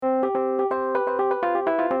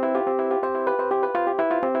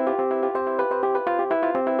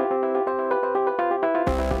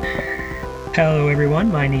Hello,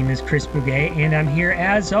 everyone. My name is Chris Bouguet, and I'm here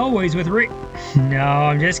as always with No,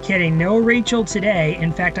 I'm just kidding. No Rachel today.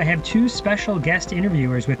 In fact, I have two special guest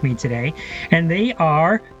interviewers with me today, and they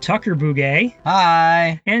are Tucker Bouguet.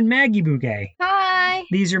 Hi. And Maggie Bouguet. Hi.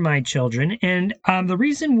 These are my children, and the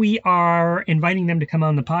reason we are inviting them to come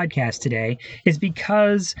on the podcast today is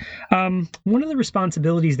because one of the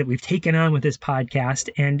responsibilities that we've taken on with this podcast,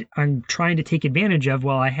 and I'm trying to take advantage of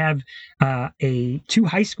while I have two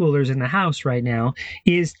high schoolers in the house right now,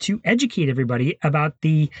 is to educate everybody about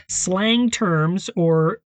the slang terms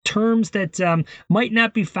or terms that might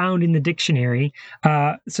not be found in the dictionary,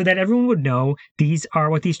 so that everyone would know these are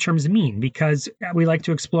what these terms mean, because we like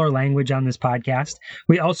to explore language on this podcast.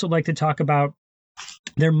 We also like to talk about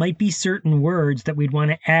there might be certain words that we'd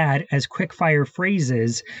want to add as quick fire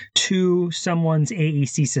phrases to someone's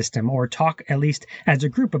AAC system, or talk at least as a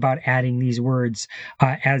group about adding these words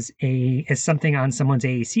as something on someone's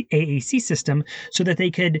AAC system, so that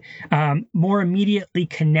they could more immediately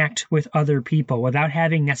connect with other people without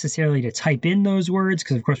having necessarily to type in those words,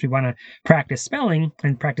 because of course we want to practice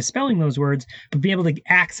spelling those words, but be able to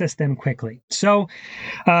access them quickly. So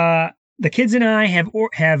the kids and I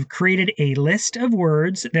have created a list of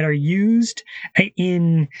words that are used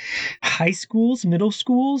in high schools, middle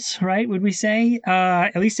schools, right? Would we say,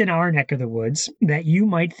 at least in our neck of the woods, that you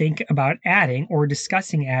might think about adding or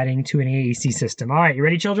discussing adding to an AAC system. All right, you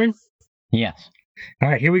ready, children? Yes. All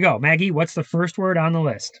right, here we go. Maggie, what's the first word on the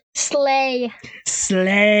list? Sleigh.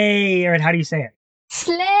 Sleigh. All right, how do you say it?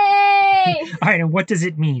 Sleigh. All right, and what does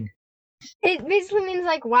it mean? It basically means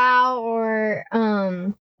like wow, or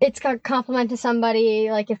it's got a compliment to somebody,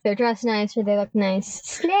 like if they're dressed nice or they look nice.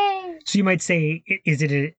 Sleigh. So you might say, is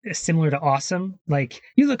it similar to awesome? Like,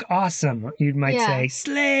 you look awesome. You might say,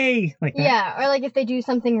 slay, like that. Yeah, or like if they do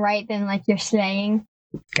something right, then like you're slaying.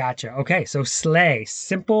 Gotcha. Okay, so slay,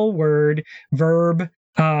 simple word, verb.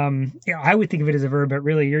 I would think of it as a verb, but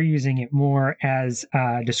really you're using it more as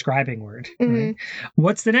a describing word. Mm-hmm. Right?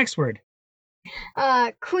 What's the next word?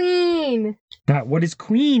 Queen. What does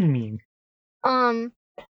queen mean?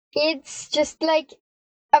 It's just like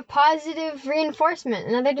a positive reinforcement,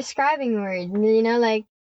 another describing word, you know, like,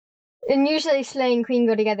 and usually slay and queen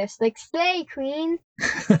go together. So like, slay, queen.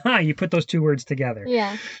 You put those two words together.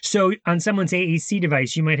 Yeah. So on someone's AAC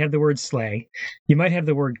device, you might have the word slay. You might have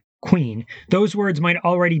the word queen. Those words might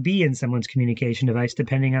already be in someone's communication device,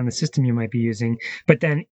 depending on the system you might be using. But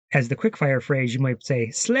then as the quickfire phrase, you might say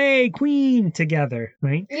slay queen together,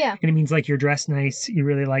 right? Yeah. And it means like you're dressed nice, you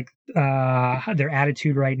really like their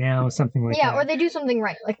attitude right now, something like that. Yeah, or they do something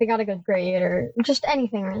right, like they got a good grade or just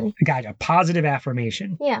anything really. Gotcha. Positive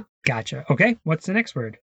affirmation. Yeah. Gotcha. Okay, what's the next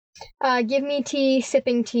word? Give me tea,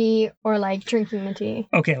 sipping tea, or like drinking the tea.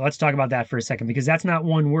 Okay, let's talk about that for a second, because that's not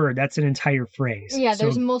one word, that's an entire phrase. Yeah,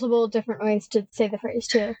 there's multiple different ways to say the phrase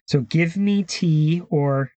too. So give me tea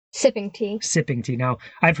or sipping tea. Sipping tea. Now,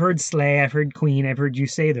 I've heard slay, I've heard queen, I've heard you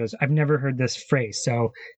say those. I've never heard this phrase.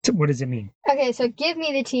 So what does it mean? Okay, so give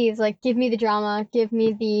me the tea is like, give me the drama, give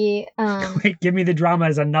me the... Wait, give me the drama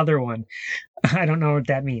is another one. I don't know what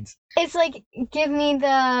that means. It's like, give me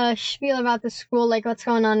the spiel about the school, like what's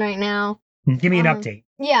going on right now. Give me an update.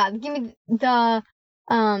 Yeah, give me the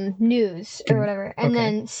news or whatever. And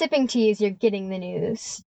then sipping tea is you're getting the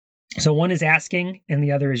news. So one is asking and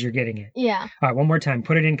the other is you're getting it. Yeah. All right, one more time.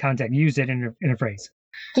 Put it in context. Use it in a phrase.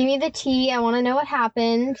 Give me the tea. I want to know what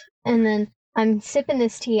happened. And then I'm sipping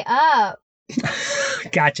this tea up.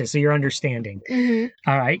 Gotcha. So you're understanding. Mm-hmm.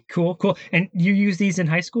 All right, cool. And you use these in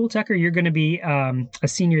high school, Tucker? You're going to be a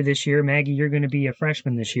senior this year. Maggie, you're going to be a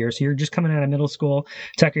freshman this year. So you're just coming out of middle school.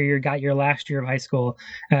 Tucker, you got your last year of high school.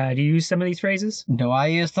 Do you use some of these phrases? Do I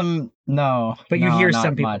use them? No. But you hear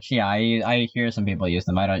some people. Much. Yeah, I hear some people use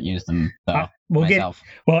them. I don't use them though. Myself.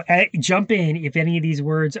 Jump in if any of these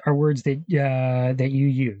words are words that you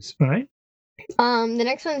use. All right. The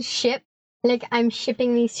next one's ship. Like, I'm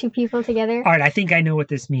shipping these two people together. All right, I think I know what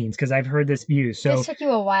this means because I've heard this used. So this took you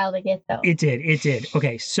a while to get, though. It did.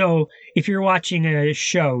 Okay, so if you're watching a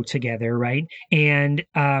show together, right, and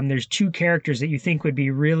there's two characters that you think would be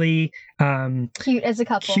really cute as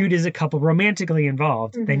a couple, romantically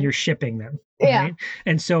involved, then you're shipping them. Yeah. Right?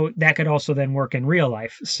 And so that could also then work in real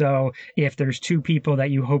life. So if there's two people that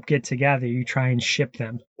you hope get together, you try and ship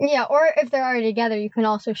them. Yeah, or if they're already together, you can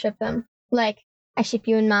also ship them. Like, I ship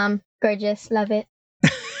you and Mom. Gorgeous. Love it.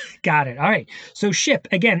 Got it. All right. So ship,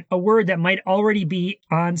 again, a word that might already be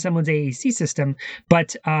on someone's AAC system,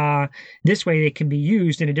 but this way it can be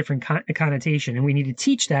used in a different connotation. And we need to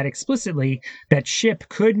teach that explicitly, that ship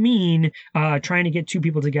could mean trying to get two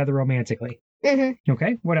people together romantically. Mm-hmm.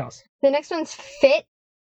 Okay. What else? The next one's fit.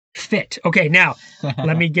 Fit. Okay, now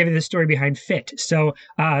let me give you the story behind Fit. So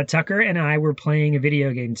Tucker and I were playing a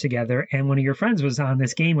video game together, and one of your friends was on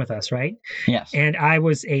this game with us, right? Yes. And I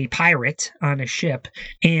was a pirate on a ship,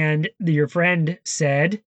 and your friend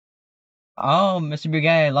said, "Oh, Mr.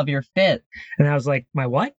 Bugatti, I love your fit." And I was like, "My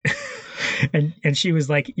what?" and she was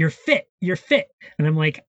like, "You're fit. You're fit." And I'm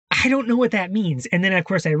like, I don't know what that means. And then, of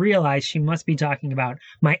course, I realized she must be talking about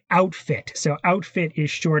my outfit. So outfit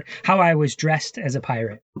is short, how I was dressed as a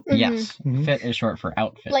pirate. Yes. Mhm. Fit is short for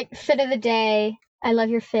outfit. Like fit of the day. I love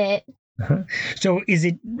your fit. Uh-huh. So is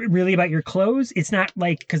it really about your clothes? It's not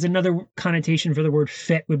like, because another connotation for the word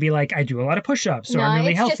fit would be like, I do a lot of push-ups, so no, I'm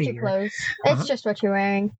really it's healthy. just your or- clothes. Uh-huh. It's just what you're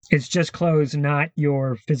wearing. It's just clothes, not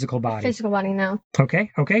your physical body. Physical body now.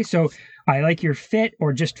 Okay. So I like your fit,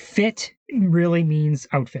 or just fit really means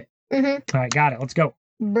outfit. Mm-hmm. All right, got it. Let's go.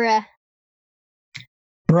 Bruh.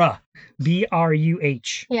 Bruh.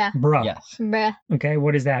 B-R-U-H. Yeah. Bruh. Yes. Bruh. Okay,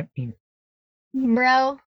 what does that mean?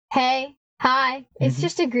 Bro. Hey. Hi. It's Mhm.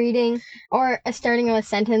 just a greeting or a starting of a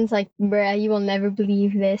sentence like, bruh, you will never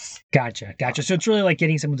believe this. Gotcha. So it's really like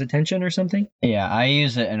getting someone's attention or something? Yeah, I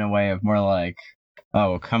use it in a way of more like,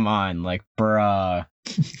 oh, come on, like, bruh.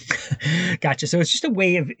 Gotcha. So it's just a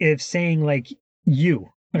way of saying like you.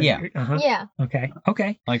 Yeah. Uh-huh. Yeah.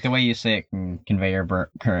 Okay. Like the way you say it can convey your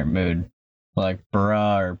current mood. Like,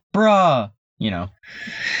 bruh or bruh, you know.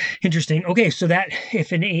 Interesting. Okay, so that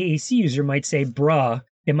if an AAC user might say bruh,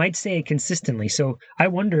 it might say it consistently. So I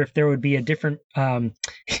wonder if there would be a different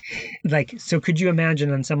so could you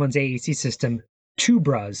imagine on someone's AAC system two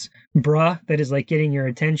bruhs? Bruh that is like getting your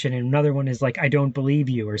attention, and another one is like I don't believe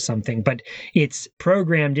you or something, but it's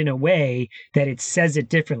programmed in a way that it says it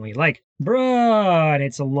differently, like bruh, and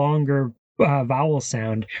it's a longer vowel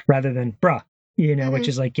sound rather than bruh, which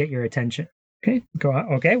is like get your attention. Okay, go on.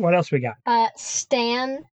 Okay, what else we got?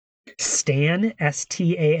 Stan. Stan,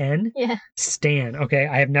 S-T-A-N? Yeah. Stan. Okay,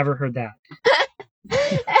 I have never heard that.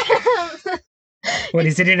 What,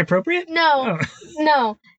 is it inappropriate? No. Oh.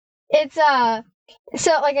 No. It's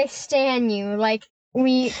so like I stan you. Like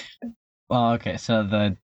we Well, okay,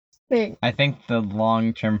 so wait. I think the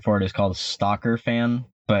long term for it is called stalker fan,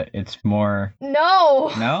 but it's more.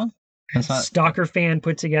 No. No? That's not. Stalker fan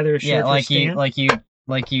put together a short Yeah, for like Stan?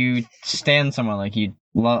 you stan someone, like you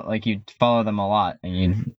follow them a lot, and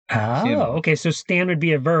you. Oh, okay, so stan would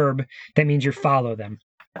be a verb. That means you follow them.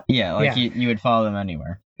 Yeah, like Yeah. you would follow them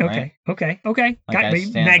anywhere. Right? Okay. Like Got I it.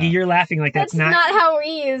 stan Maggie, that. you're laughing like That's that's not how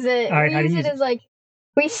we use it. All right, We how do use you it use as like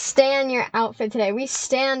we stand your outfit today. We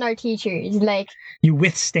stand our teachers. Like you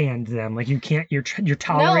withstand them. Like you can't. You're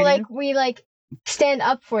tolerating no, like them? we like stand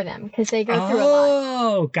up for them because they go through a lot.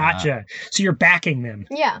 Oh, gotcha. So you're backing them.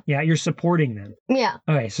 Yeah. Yeah, you're supporting them. Yeah.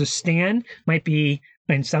 Okay, so stan might be,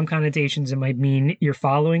 in some connotations, it might mean you're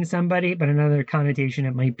following somebody, but another connotation,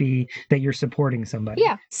 it might be that you're supporting somebody.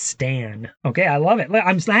 Yeah. Stan. Okay, I love it.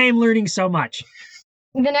 I am learning so much.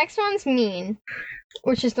 The next one's mean,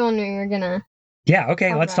 which is the one we were gonna. Yeah, okay,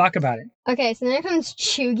 Talk let's about talk about it. Okay, so the next one's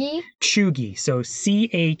chuggy. Chuggy. So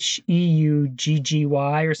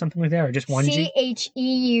C-H-E-U-G-G-Y or something like that, or just one G?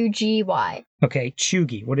 Cheugy. Okay,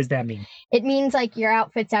 chuggy. What does that mean? It means like your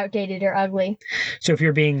outfit's outdated or ugly. So if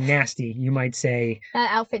you're being nasty, you might say,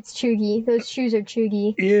 That outfit's chuggy. Those shoes are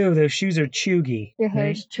chuggy. ew, those shoes are chuggy. Your right?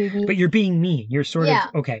 hair's chuggy. But you're being mean. You're sort Yeah.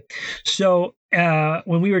 of okay. So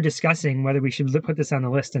when we were discussing whether we should put this on the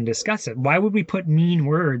list and discuss it, why would we put mean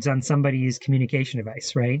words on somebody's communication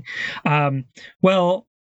device, right? Well,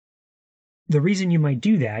 the reason you might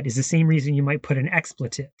do that is the same reason you might put an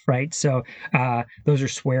expletive, right? So those are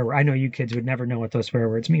swear words. I know you kids would never know what those swear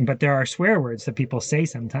words mean, but there are swear words that people say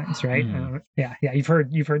sometimes, right? Yeah. You've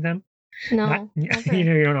heard them. No. never.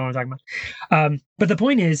 You don't know what I'm talking about. But the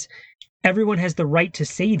point is, everyone has the right to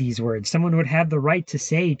say these words. Someone would have the right to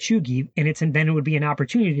say chuggy, and then it would be an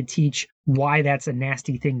opportunity to teach why that's a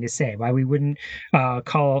nasty thing to say, why we wouldn't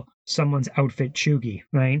call someone's outfit chuggy,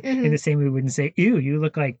 right? Mhm. In the same way we wouldn't say, ew, you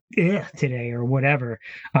look like today or whatever,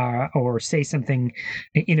 or say something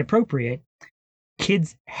inappropriate.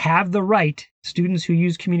 Kids have the right, students who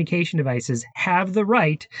use communication devices have the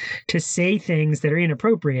right to say things that are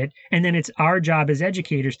inappropriate, and then it's our job as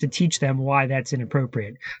educators to teach them why that's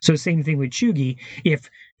inappropriate. So same thing with chuggy. If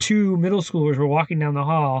two middle schoolers were walking down the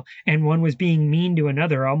hall and one was being mean to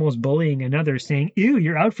another, almost bullying another, saying, ew,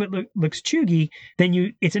 your outfit looks chuggy,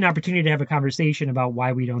 then it's an opportunity to have a conversation about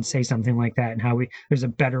why we don't say something like that and how there's a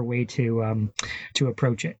better way to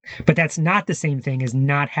approach it. But that's not the same thing as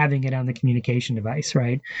not having it on the communication device,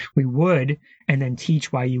 right? We would, and then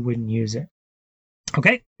teach why you wouldn't use it.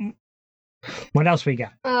 Okay. What else we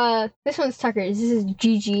got? This one's Tucker's. This is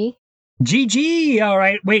GG. GG. All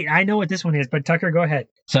right. Wait, I know what this one is, but Tucker, go ahead.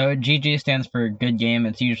 So GG stands for good game.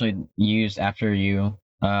 It's usually used after you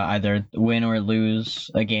either win or lose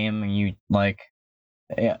a game, and you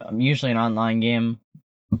usually an online game,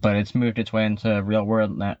 but it's moved its way into real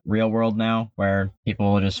world now, where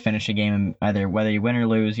people will just finish a game and either whether you win or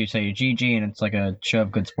lose, you say GG, and it's like a show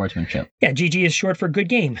of good sportsmanship. Yeah, GG is short for good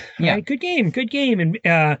game. Yeah. Right? Good game. And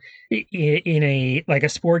in a like a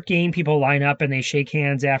sport game, people line up and they shake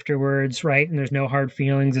hands afterwards, right? And there's no hard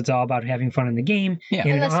feelings. It's all about having fun in the game. Yeah.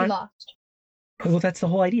 In Unless you lost. Well, that's the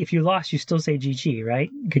whole idea. If you lost, you still say GG, right?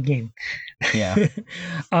 Good game. Yeah.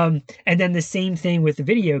 And then the same thing with the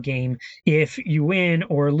video game. If you win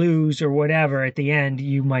or lose or whatever at the end,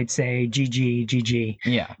 you might say GG.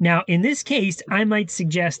 Yeah. Now, in this case, I might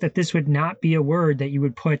suggest that this would not be a word that you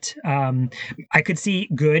would put. I could see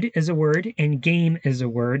good as a word and game as a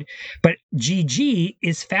word, but GG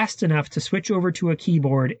is fast enough to switch over to a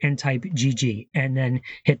keyboard and type GG and then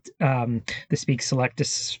hit the speak select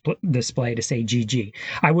display to say GG.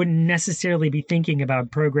 I wouldn't necessarily be thinking about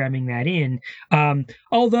programming that in.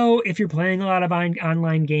 Although if you're playing a lot of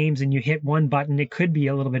online games and you hit one button, it could be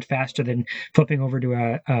a little bit faster than flipping over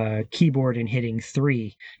to a keyboard and hitting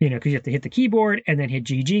 3, because you have to hit the keyboard and then hit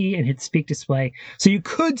GG and hit speak display. So you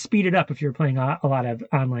could speed it up if you're playing a lot of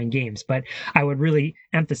online games, but I would really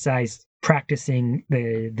emphasize practicing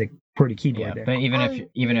the QWERTY keyboard there. But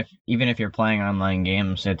even if you're playing online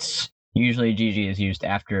games, it's usually GG is used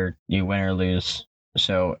after you win or lose,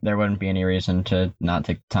 so there wouldn't be any reason to not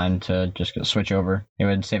take time to just switch over. It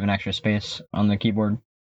would save an extra space on the keyboard.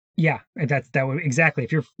 Yeah, that would exactly.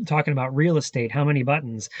 If you're talking about real estate, how many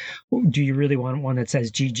buttons do you really want one that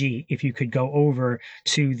says GG? If you could go over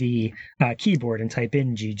to the keyboard and type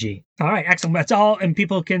in GG. All right, excellent. That's all, and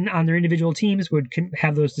people can on their individual teams can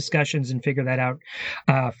have those discussions and figure that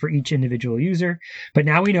out for each individual user. But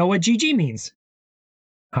now we know what GG means.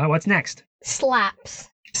 What's next? Slaps.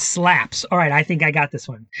 Slaps. All right, I think I got this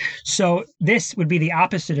one. So this would be the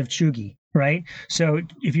opposite of chuggy, right? So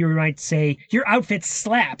if you might say, your outfit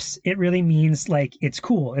slaps, it really means like it's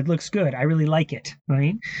cool, it looks good, I really like it,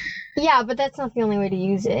 right? Yeah, but that's not the only way to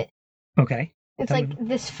use it. Okay. It's like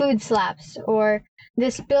this food slaps or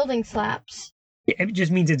this building slaps. It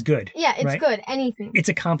just means it's good. Yeah, it's right? good. Anything. It's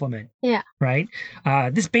a compliment. Yeah. Right?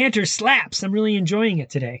 This banter slaps. I'm really enjoying it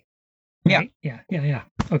today. Right? Yeah.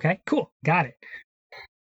 Okay, cool. Got it.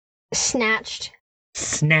 Snatched.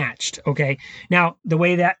 Okay. Now, the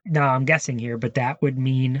way that, I'm guessing here, but that would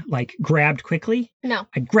mean like grabbed quickly? No.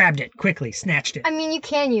 I grabbed it quickly, snatched it. I mean, you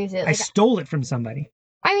can use it. I stole it from somebody.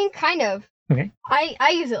 I mean, kind of. Okay.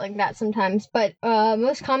 I use it like that sometimes, but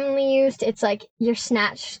most commonly used, it's like you're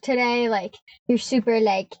snatched today, like you're super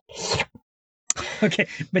like... Okay,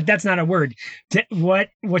 but that's not a word. What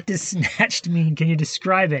does snatched mean? Can you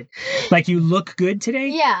describe it? Like you look good today?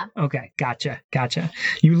 Yeah. Okay, gotcha.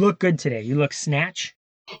 You look good today. You look snatched?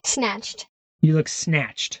 You look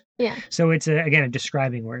snatched. Yeah. So it's again a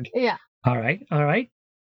describing word. Yeah. All right.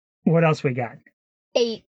 What else we got?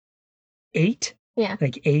 Ate. Yeah.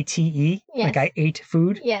 Like ATE? Yes. Like I ate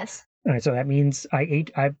food? Yes. All right, so that means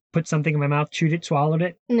I put something in my mouth, chewed it, swallowed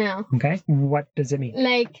it? No. Okay. What does it mean?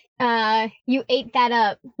 Like, you ate that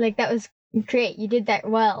up. Like, that was great. You did that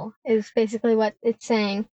well, is basically what it's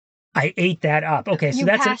saying. I ate that up. Okay, so you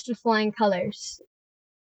that's passed with flying colors.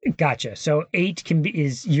 Gotcha. So ate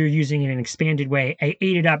is you're using it in an expanded way. I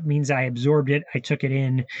ate it up means I absorbed it, I took it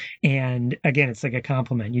in, and again, it's like a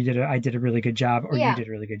compliment. I did a really good job, or you did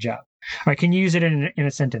a really good job. All right, can you use it in a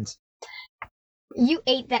sentence? You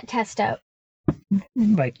ate that test out.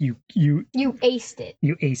 Like you aced it.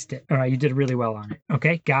 You aced it. All right, you did really well on it.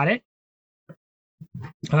 Okay, got it.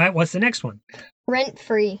 All right, what's the next one?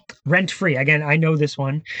 Rent-free. Rent-free. Again, I know this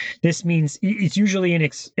one. This means it's usually an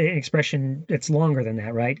expression that's longer than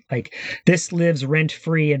that, right? Like, this lives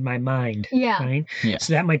rent-free in my mind. Yeah. Right? Yeah.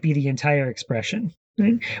 So that might be the entire expression,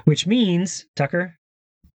 right? Which means, Tucker?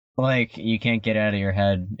 Like, you can't get out of your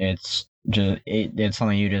head. It's just it's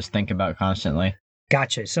something you just think about constantly.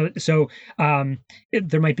 Gotcha. So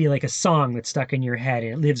there might be like a song that's stuck in your head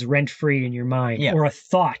and it lives rent free in your mind, or a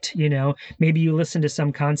thought. Maybe you listen to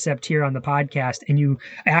some concept here on the podcast, and you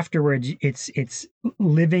afterwards it's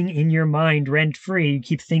living in your mind rent free. You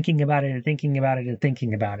keep thinking about it and thinking about it and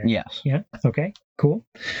thinking about it. Yes. Yeah. Okay. Cool.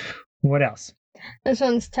 What else? This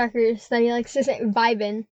one's Tucker's that he likes to say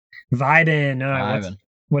vibin'. Vibin'.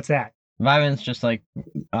 What's that? Vibin's just like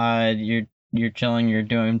you're chilling, you're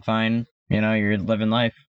doing fine. You're living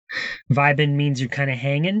life. Vibin' means you're kind of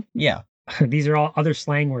hanging. Yeah. These are all other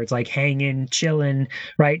slang words like hanging, chilling,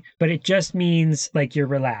 right? But it just means like you're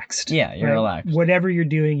relaxed. Yeah, you're relaxed. Whatever you're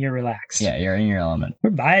doing, you're relaxed. Yeah, you're in your element.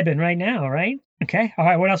 We're vibing right now, right? Okay. All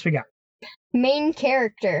right. What else we got? Main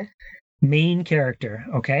character. Main character.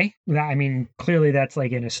 Okay. I mean, clearly that's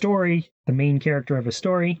like in a story, the main character of a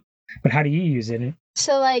story. But how do you use it?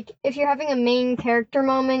 So, like, if you're having a main character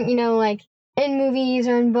moment, like in movies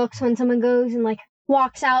or in books when someone goes and, like,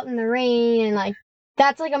 walks out in the rain and, like,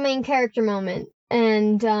 that's like a main character moment.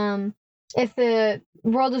 And if the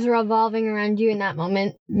world is revolving around you in that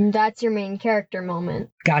moment, that's your main character moment.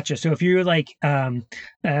 Gotcha. So if you're like in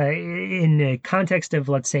the context of,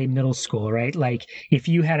 let's say, middle school, right? Like if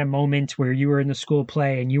you had a moment where you were in the school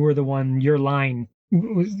play and you were the one, your line,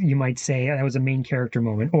 you might say that was a main character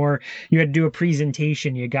moment, or you had to do a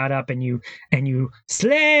presentation, you got up and you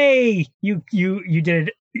slay, you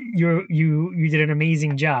did you did an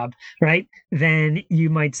amazing job, right? Then you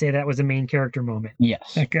might say that was a main character moment. Yes.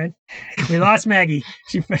 Is that good? We lost Maggie.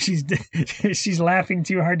 She's laughing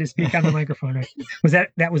too hard to speak on the microphone. Right?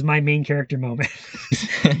 That was my main character moment?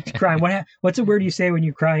 Crying. What's a word you say when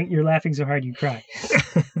you cry? You're laughing so hard you cry.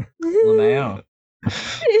 LMAO.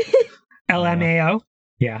 LMAO.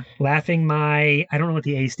 Yeah, laughing I don't know what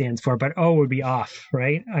the A stands for, but O would be off,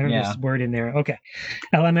 right? I don't know this word in there. Okay.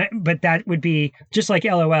 But that would be, just like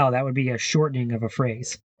LOL, that would be a shortening of a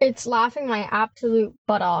phrase. It's laughing my absolute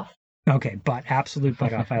butt off. Okay, absolute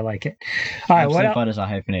butt off. I like it. All right, absolute butt is a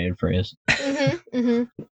hyphenated phrase.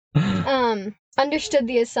 Understood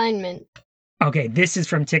the assignment. Okay, this is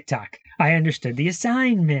from TikTok. I understood the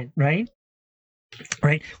assignment, right?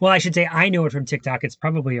 Right. Well, I should say I know it from TikTok. It's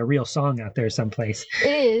probably a real song out there someplace. It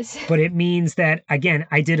is. But it means that, again,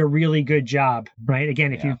 I did a really good job, right?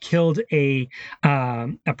 Again, if you killed a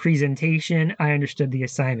presentation, I understood the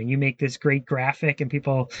assignment. You make this great graphic and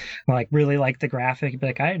people like really like the graphic. You'd be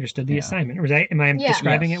like, I understood the assignment. Am I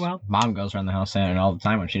describing it well? Mom goes around the house saying it all the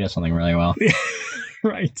time when she does something really well.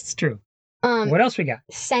 Right. It's true. What else we got?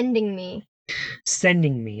 Sending me.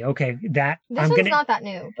 Sending me. Okay, this one's not that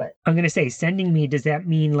new, but I'm gonna say sending me. Does that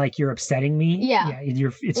mean like you're upsetting me? Yeah.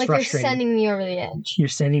 It's like frustrating. You're sending me over the edge. You're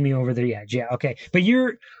sending me over the edge. Yeah. Okay. But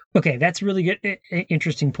okay. That's really good.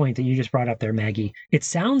 Interesting point that you just brought up there, Maggie. It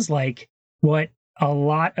sounds like what a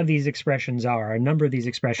lot of these expressions are. A number of these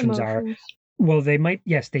expressions Emotions. are. Well, they might.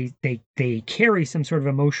 Yes, they carry some sort of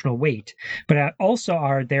emotional weight, but also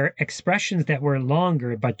are there expressions that were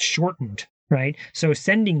longer but shortened. Right. So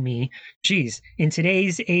sending me, geez, in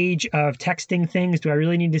today's age of texting things, do I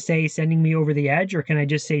really need to say sending me over the edge, or can I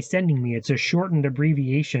just say sending me? It's a shortened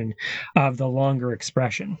abbreviation of the longer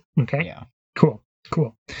expression. Okay. Yeah. Cool.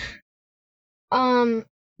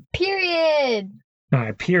 Period. All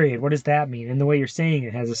right. Period. What does that mean? And the way you're saying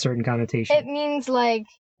it has a certain connotation. It means like,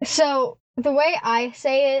 so the way I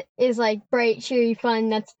say it is like bright, cheery, fun.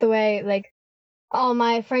 That's the way like all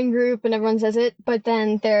my friend group and everyone says it, but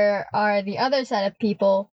then there are the other set of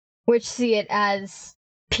people which see it as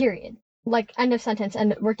period, like end of sentence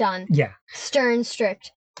and we're done. Yeah. Stern,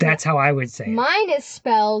 strict. That's how I would say it. Mine is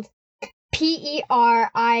spelled Period.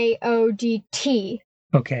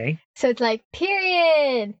 Okay. So it's like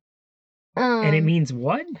period. And it means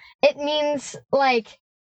what? It means like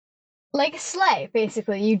slay,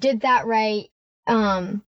 basically. You did that right.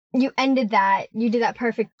 You ended that. You did that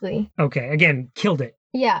perfectly. Okay. Again, killed it.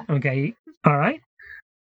 Yeah. Okay. All right.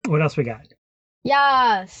 What else we got?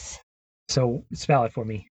 Yes. So spell it for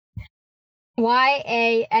me.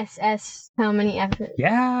 YASS. How many F's?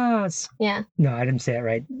 Yes. Yeah. No, I didn't say it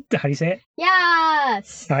right. How do you say it?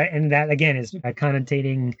 Yes. All right. And that, again, is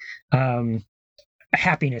connotating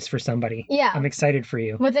happiness for somebody. Yeah. I'm excited for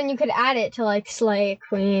you. But then you could add it to like slay,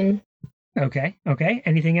 queen. Okay.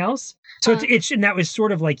 Anything else? So it's and that was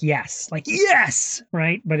sort of like yes,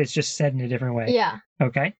 right? But it's just said in a different way. Yeah.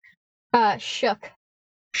 Okay. Shook.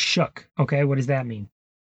 Shook. Okay. What does that mean?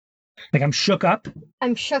 Like I'm shook up?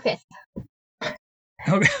 I'm shooketh.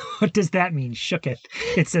 Okay. What does that mean? Shooketh.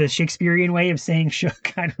 It's a Shakespearean way of saying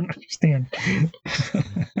shook. I don't understand.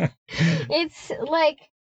 It's like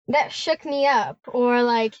that shook me up, or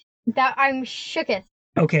like that I'm shooketh.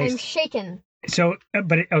 Okay. I'm shaken. So,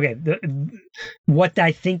 okay, what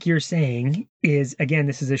I think you're saying is, again,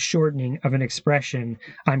 this is a shortening of an expression,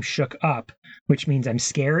 I'm shook up, which means I'm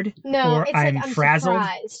scared. No, or it's I'm like I'm frazzled.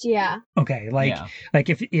 surprised. Yeah. Okay, like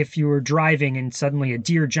if you were driving and suddenly a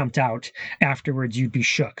deer jumped out, afterwards you'd be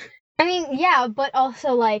shook. I mean, yeah, but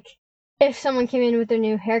also like if someone came in with their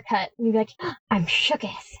new haircut, you'd be like, I'm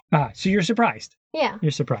shooketh. So you're surprised. Yeah.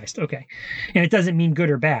 You're surprised. Okay. And it doesn't mean good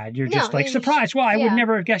or bad. You're just like surprised. Well, I would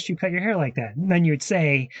never have guessed you cut your hair like that. And then you'd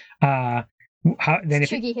say,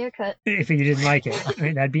 cheeky haircut. If you didn't like it,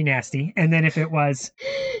 right, that'd be nasty. And then if it was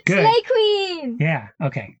good. Slay queen. Yeah.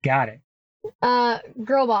 Okay. Got it.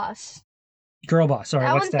 Girl boss. Girl boss. All right.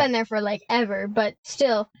 That What's one's that? been there for like ever, but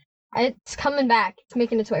still, it's coming back. It's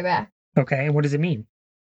making its way back. Okay, and what does it mean?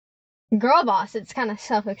 Girl boss. It's kind of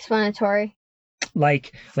self-explanatory.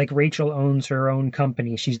 Like Rachel owns her own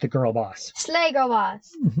company. She's the girl boss. Slay girl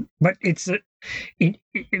boss. But it's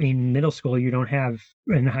in middle school, you don't have,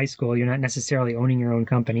 in high school, you're not necessarily owning your own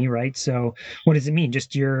company, right? So what does it mean?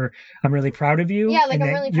 Just I'm really proud of you. Yeah, like and I'm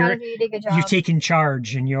that really proud of you. You did a good job. You've taken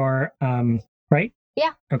charge and you're, right?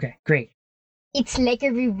 Yeah. Okay, great. It's like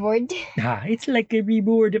a reward. It's like a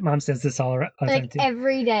reward. Mom says this all the time Like too.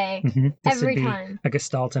 every day. This Every would be time. a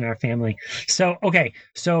gestalt in our family. So, okay.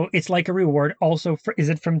 So it's like a reward. Also, is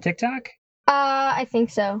it from TikTok? I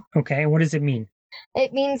think so. Okay. What does it mean?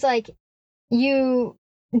 It means like you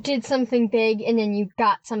did something big and then you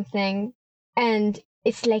got something and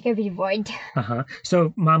it's like a reward. Uh-huh.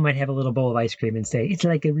 So mom might have a little bowl of ice cream and say, it's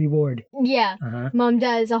like a reward. Yeah. Uh-huh. Mom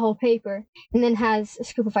does a whole paper and then has a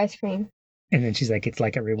scoop of ice cream. And then she's like, it's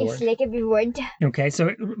like a reward. It's like a reward. Okay.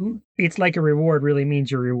 So it's like a reward really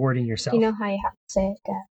means you're rewarding yourself. You know how you have to say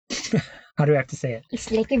it, Dad. How do I have to say it?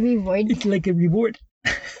 It's like a reward. It's like a reward.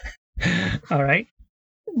 All right.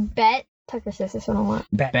 Bet. Tucker says this one a lot.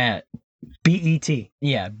 Bet. B-E-T.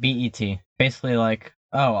 Yeah, BET. Basically like,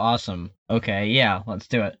 oh, awesome. Okay, yeah, let's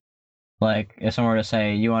do it. Like, if someone were to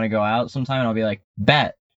say, you want to go out sometime, I'll be like,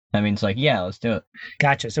 bet. That means like, yeah, let's do it.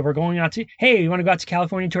 Gotcha. So we're going out to, hey, you want to go out to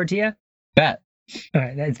California Tortilla? Bet. All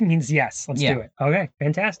right. That means yes. Let's do it. Okay.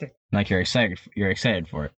 Fantastic. Like you're excited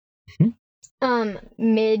for it.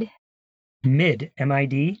 Mid. Mid.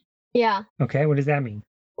 M-I-D? Yeah. Okay. What does that mean?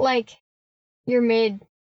 Like, you're mid.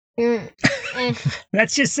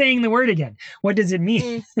 That's just saying the word again. What does it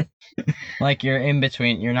mean? Like you're in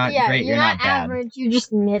between. You're not Yeah, great. you're not bad. average. You're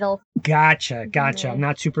just middle. Gotcha. Yeah. I'm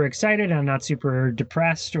not super excited. I'm not super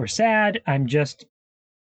depressed or sad. I'm just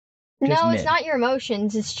No, mid. it's not your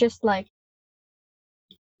emotions. It's just like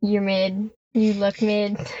you're mid. You look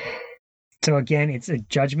mid. so again, it's a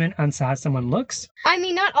judgment on how someone looks. I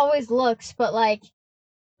mean, not always looks, but like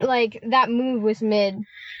that move was mid.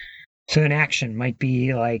 So an action might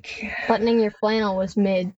be like Buttoning your flannel was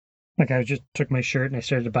mid. like I just took my shirt and I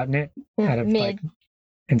started to button it Yeah, out of mid. like,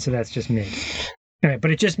 and so that's just mid. All right,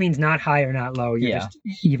 but it just means not high or not low. You're just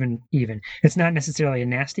even. It's not necessarily a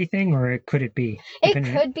nasty thing, or could it be? It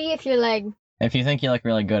could be if you're like. If you think you look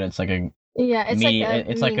really good, it's like a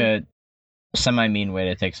It's like a semi-mean way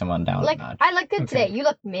to take someone down. Like a notch. I look good Okay. today. You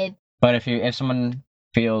look mid. But if someone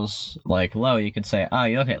feels like low, you could say, oh,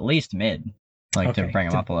 you look at least mid, like to bring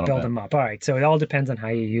them up a little build bit. them up. All right, so it all depends on how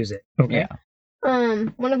you use it. Okay. Yeah.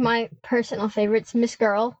 One of my personal favorites, Miss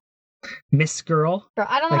Girl. Miss Girl, Girl.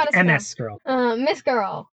 I don't know how like to spell. MS Girl. Miss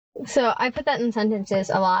Girl. So I put that in sentences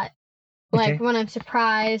a lot. Like Okay. when I'm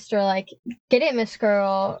surprised or like, get it, Miss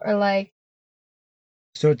Girl, or like,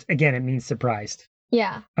 So it's, again, it means surprised.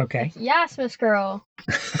 yeah. Okay. Yes, Miss Girl.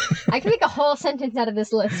 I can make a whole sentence out of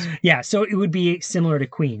this list. Yeah, so it would be similar to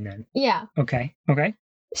Queen then. Yeah. Okay.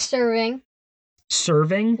 Serving.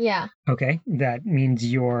 Serving. Yeah. Okay, that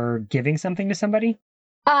means you're giving something to somebody.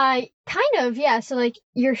 Kind of, yeah. So like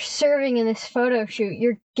you're serving in this photo shoot.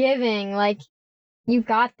 You're giving, like, you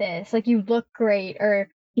got this. Like you look great, or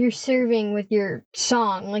you're serving with your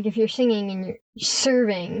song. Like if you're singing and you're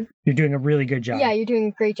serving. You're doing a really good job. Yeah, you're doing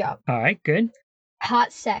a great job. All right, good.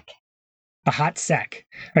 Hot sec. A hot sec.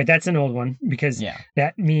 All right, that's an old one because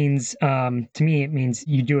that means, to me, it means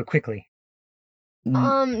you do it quickly.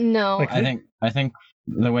 No. Like, I think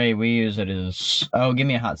the way we use it is, oh, give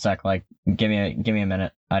me a hot sec. Like, give me a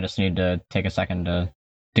minute. I just need to take a second to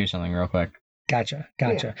do something real quick. Gotcha.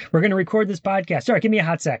 We're going to record this podcast. All right, give me a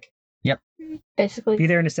hot sec. Yep. Basically. Be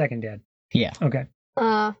there in a second, Dad. Yeah. Okay.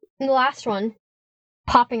 And the last one,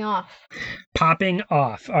 popping off. Popping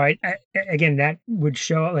off. All right. Again, that would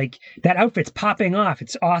show like that outfit's popping off.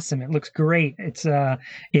 It's awesome. It looks great. It's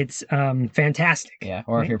fantastic. Yeah.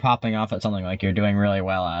 Or if you're popping off at something, like you're doing really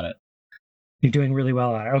well at it. You're doing really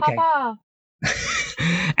well at it. Okay. Pop off.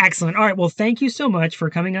 Excellent. All right. Well, thank you so much for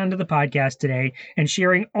coming onto the podcast today and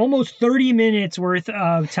sharing almost 30 minutes worth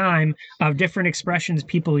of time of different expressions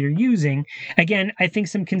people are using. Again, I think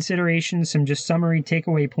some considerations, some just summary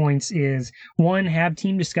takeaway points is one, have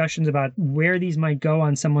team discussions about where these might go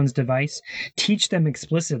on someone's device. Teach them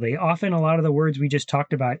explicitly. Often a lot of the words we just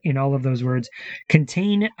talked about in all of those words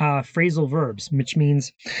contain phrasal verbs, which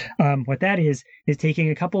means what that is taking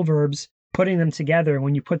a couple verbs, putting them together.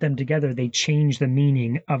 When you put them together, they change the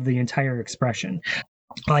meaning of the entire expression.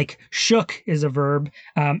 Like shook is a verb,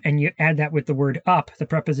 and you add that with the word up, the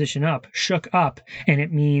preposition up, shook up, and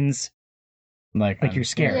it means like you're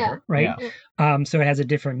scared, Yeah. right? So it has a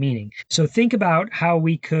different meaning. So think about how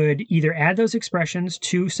we could either add those expressions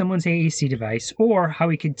to someone's AAC device, or how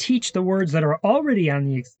we could teach the words that are already on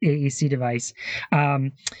the AAC device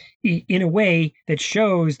in a way that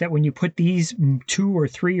shows that when you put these 2 or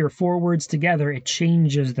 3 or 4 words together, it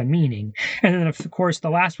changes the meaning. And then, of course,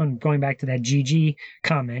 the last one, going back to that GG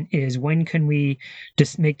comment, is when can we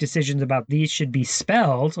just make decisions about these should be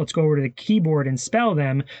spelled? Let's go over to the keyboard and spell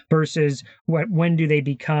them versus when do they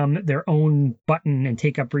become their own button and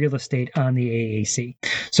take up real estate on the AAC.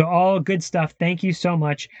 So all good stuff. Thank you so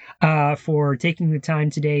much for taking the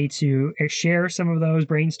time today to share some of those,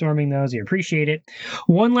 brainstorming those. I appreciate it.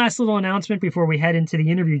 One last little announcement before we head into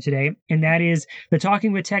the interview today, and that is the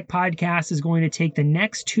Talking with Tech podcast is going to take the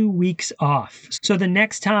next 2 weeks off. So the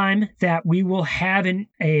next time that we will have an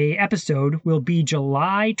episode will be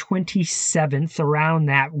July 27th, around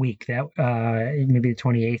that week. That maybe the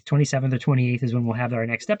 28th, 27th or 28th is when we'll have our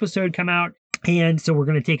next episode come out. And so we're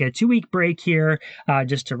going to take a 2-week break here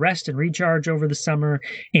just to rest and recharge over the summer,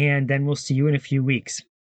 and then we'll see you in a few weeks.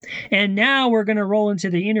 And now we're going to roll into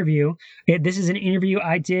the interview. This is an interview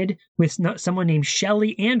I did with someone named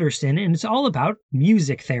Shelly Anderson, and it's all about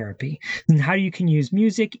music therapy and how you can use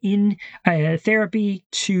music in therapy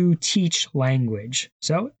to teach language.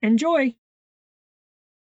 So enjoy.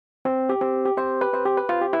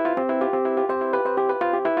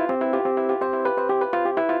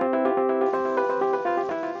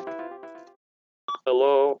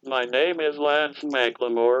 Hello, my name is Lance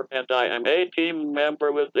McLemore, and I am a team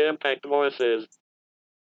member with Impact Voices.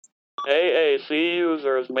 AAC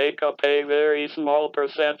users make up a very small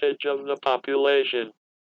percentage of the population.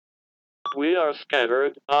 We are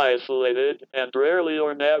scattered, isolated, and rarely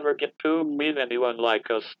or never get to meet anyone like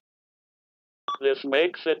us. This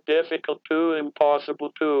makes it difficult to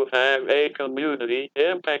impossible to have a community.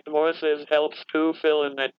 Impact Voices helps to fill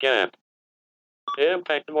in that gap.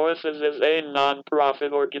 Impact Voices is a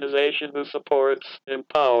non-profit organization who supports,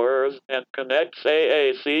 empowers, and connects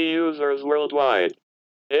AAC users worldwide.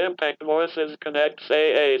 Impact Voices connects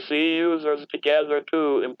AAC users together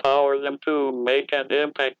to empower them to make an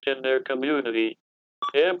impact in their community.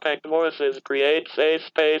 Impact Voices creates a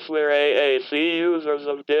space where AAC users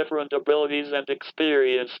of different abilities and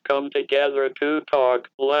experience come together to talk,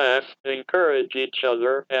 laugh, encourage each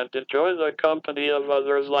other, and enjoy the company of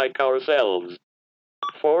others like ourselves.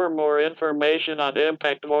 For more information on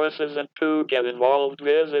Impact Voices and to get involved,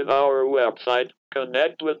 visit our website,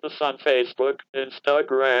 connect with us on Facebook,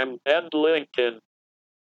 Instagram, and LinkedIn.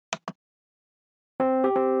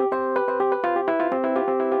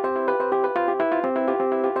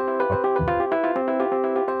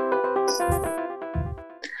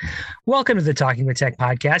 Welcome to the Talking with Tech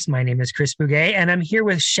podcast. My name is Chris Bouguet, and I'm here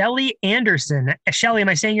with Shelly Anderson. Shelly, am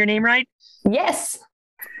I saying your name right? Yes.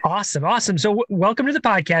 Awesome. So welcome to the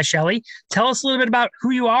podcast, Shelly. Tell us a little bit about who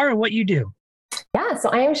you are and what you do. Yeah, so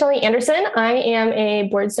I am Shelly Anderson. I am a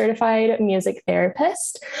board certified music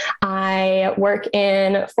therapist. I work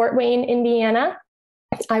in Fort Wayne, Indiana.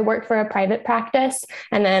 I work for a private practice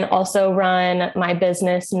and then also run my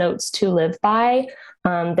business Notes to Live By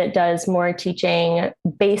that does more teaching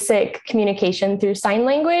basic communication through sign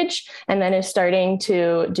language, and then is starting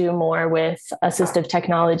to do more with assistive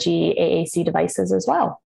technology, AAC devices as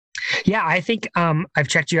well. Yeah, I think I've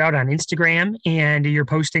checked you out on Instagram, and you're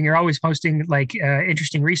always posting like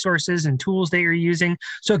interesting resources and tools that you're using.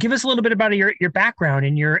 So give us a little bit about your background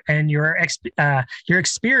and your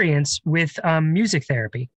experience with music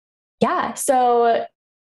therapy. Yeah, so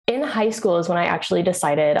in high school is when I actually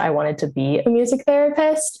decided I wanted to be a music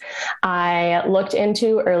therapist. I looked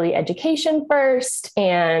into early education first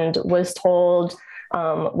and was told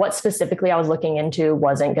what specifically I was looking into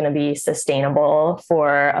wasn't going to be sustainable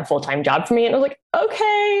for a full-time job for me. And I was like,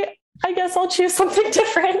 okay, I guess I'll choose something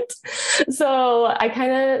different. So I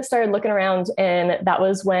kind of started looking around, and that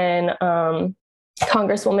was when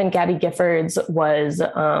Congresswoman Gabby Giffords was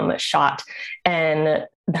shot, and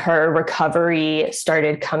her recovery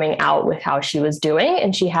started coming out with how she was doing.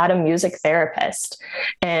 And she had a music therapist,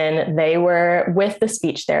 and they were with the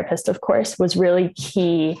speech therapist, of course, was really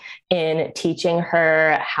key in teaching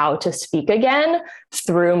her how to speak again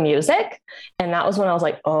through music. And that was when I was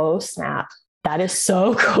like, oh, snap. That is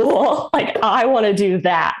so cool. Like, I want to do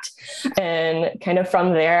that. And kind of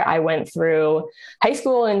from there, I went through high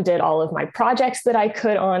school and did all of my projects that I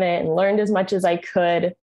could on it and learned as much as I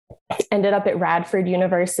could. Ended up at Radford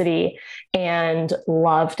University and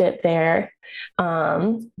loved it there.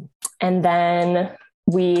 And then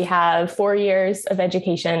we have 4 years of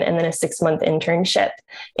education and then a 6-month internship.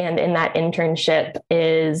 And in that internship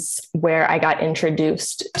is where I got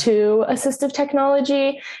introduced to assistive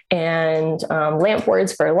technology and LAMP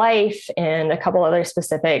Words for Life and a couple other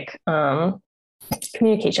specific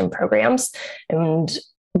communication programs. And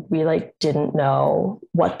we didn't know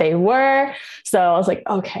what they were. So I was like,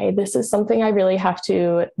 okay, this is something I really have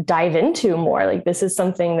to dive into more. This is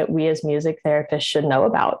something that we as music therapists should know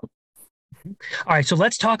about. All right. So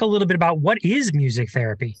let's talk a little bit about what is music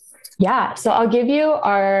therapy. Yeah. So I'll give you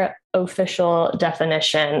our official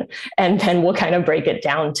definition and then we'll kind of break it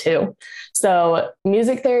down too. So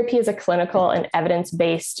music therapy is a clinical and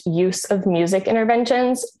evidence-based use of music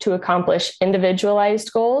interventions to accomplish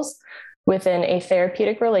individualized goals within a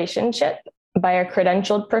therapeutic relationship by a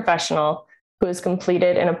credentialed professional who has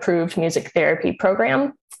completed an approved music therapy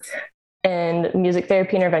program. And music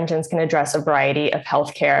therapy interventions can address a variety of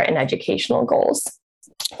healthcare and educational goals.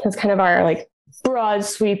 That's kind of our broad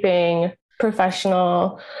sweeping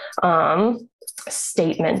professional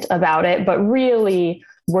statement about it. But really,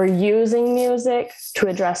 we're using music to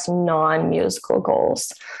address non-musical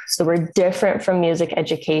goals. So we're different from music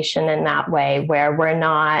education in that way, where we're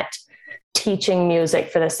not teaching music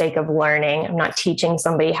for the sake of learning. I'm not teaching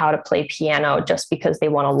somebody how to play piano just because they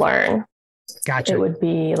want to learn. Gotcha. It would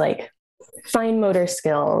be fine motor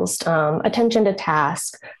skills, attention to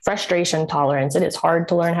task, frustration tolerance. It is hard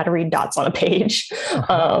to learn how to read dots on a page,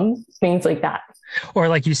 things like that. Or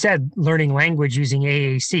like you said, learning language using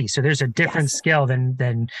AAC. So there's a different skill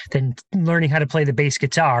than learning how to play the bass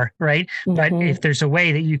guitar, right? Mm-hmm. But if there's a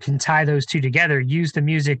way that you can tie those two together, use the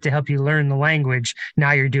music to help you learn the language,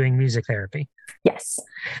 now you're doing music therapy. Yes.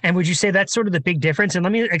 And would you say that's sort of the big difference? And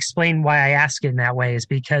let me explain why I ask it in that way is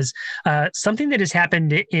because something that has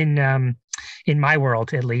happened in my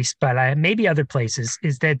world, at least, but maybe other places,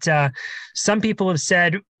 is that some people have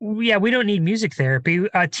said, yeah, we don't need music therapy.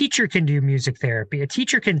 A teacher can do music therapy. A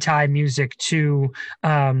teacher can tie music to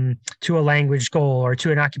a language goal or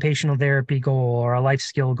to an occupational therapy goal or a life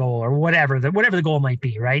skill goal or whatever the goal might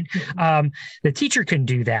be, right? Mm-hmm. The teacher can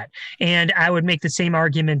do that. And I would make the same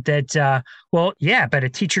argument that, well, yeah, but a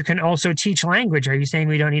teacher can also teach language. Are you saying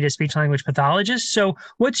we don't need a speech language pathologist? So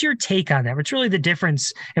what's your take on that? What's really the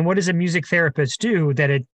difference? And what does a music therapist do that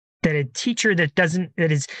a teacher that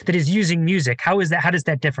is using music, how does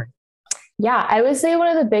that differ? Yeah, I would say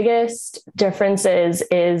one of the biggest differences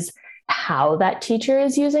is how that teacher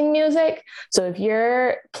is using music. So if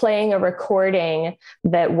you're playing a recording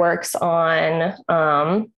that works on,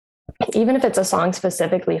 even if it's a song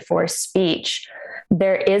specifically for speech,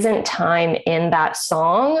 there isn't time in that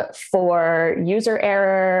song for user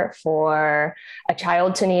error, for a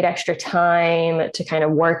child to need extra time to kind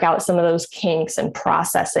of work out some of those kinks and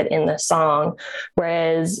process it in the song.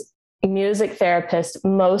 Whereas music therapists,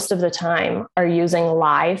 most of the time, are using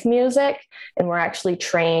live music, and we're actually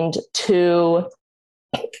trained to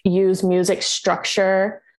use music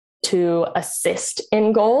structure to assist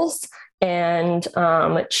in goals and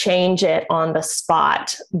change it on the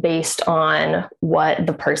spot based on what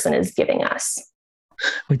the person is giving us.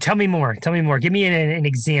 Well, tell me more. Give me an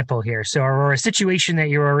example here. So, or a situation that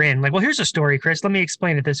you were in. Well, here's a story, Chris. Let me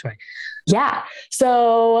explain it this way. Yeah.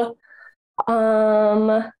 So,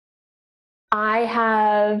 I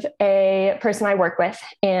have a person I work with,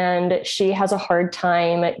 and she has a hard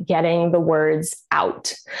time getting the words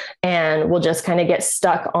out and will just kind of get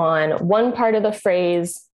stuck on one part of the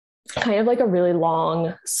phrase, kind of like a really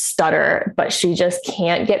long stutter, but she just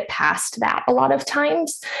can't get past that a lot of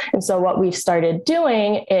times. And so what we've started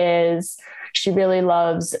doing is she really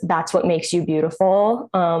loves That's What Makes You Beautiful,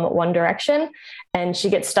 One Direction. And she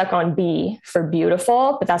gets stuck on B for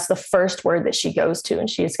beautiful, but that's the first word that she goes to. And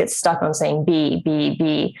she just gets stuck on saying B, B,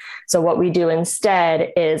 B. So what we do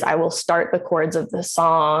instead is I will start the chords of the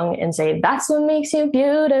song and say, that's what makes you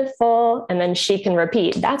beautiful. And then she can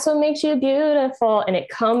repeat, that's what makes you beautiful. And it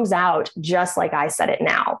comes out just like I said it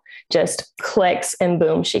now, just clicks and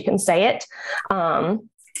boom, she can say it.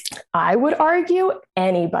 I would argue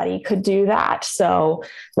anybody could do that. So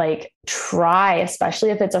try, especially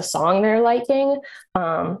if it's a song they're liking,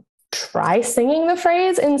 try singing the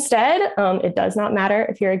phrase instead. It does not matter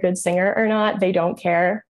if you're a good singer or not. They don't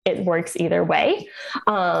care. It works either way.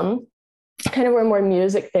 Kind of where more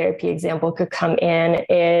music therapy example could come in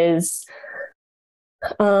is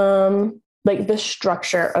the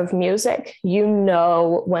structure of music. You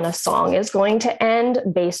know when a song is going to end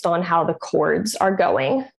based on how the chords are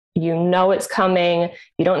going. You know it's coming.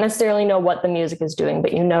 You don't necessarily know what the music is doing,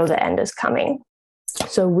 but you know the end is coming.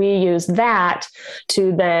 So we use that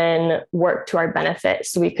to then work to our benefit.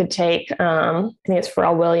 So we could take, I think it's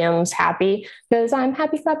Pharrell Williams, Happy, because I'm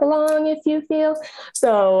happy, clap along if you feel.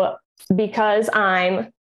 So because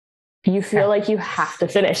you feel like you have to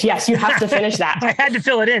finish. Yes, you have to finish that. I had to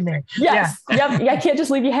fill it in there. Yes. Yeah. Yep. I can't just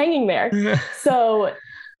leave you hanging there. So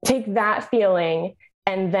take that feeling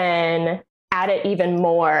and then add it even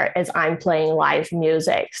more as I'm playing live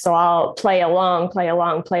music. So I'll play along,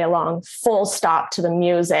 full stop to the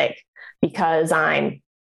music and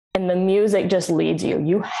the music just leads you.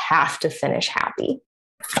 You have to finish happy.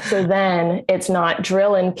 So then it's not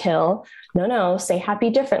drill and kill. No, say happy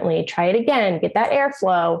differently. Try it again. Get that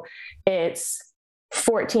airflow. It's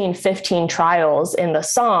 14, 15 trials in the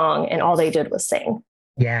song, and all they did was sing.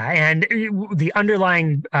 Yeah. And the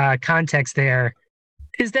underlying context there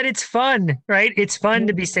is that it's fun, right? It's fun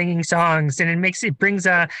to be singing songs, and it brings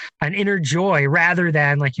an inner joy rather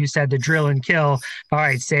than, like you said, the drill and kill. All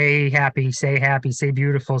right, say happy, say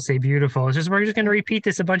beautiful, say beautiful. We're just going to repeat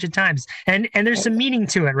this a bunch of times, and there's some meaning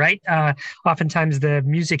to it, right? Oftentimes the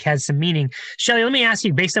music has some meaning. Shelly, let me ask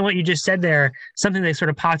you, based on what you just said there, something that sort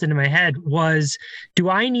of popped into my head was: do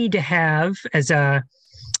I need to have as a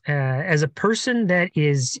person that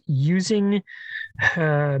is using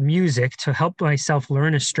music to help myself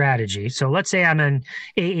learn a strategy? So let's say I'm an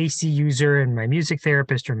AAC user and my music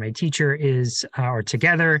therapist or my teacher or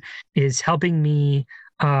together is helping me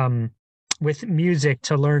with music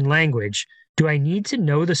to learn language. Do I need to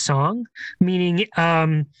know the song? Meaning,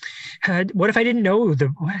 what if I didn't know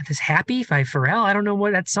this Happy by Pharrell? I don't know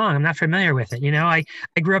what that song. I'm not familiar with it. I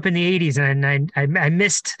grew up in the 80s and I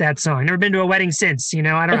missed that song. Never been to a wedding since. I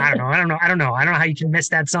don't know how you can miss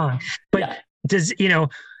that song. But yeah.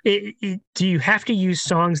 Do you have to use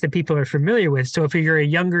songs that people are familiar with? So if you're a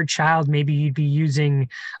younger child, maybe you'd be using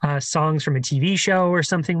songs from a TV show or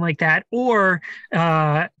something like that. Or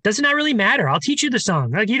does it not really matter? I'll teach you the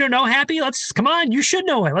song. Like, you don't know Happy? Come on, you should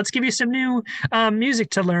know it. Let's give you some new music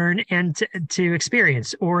to learn and to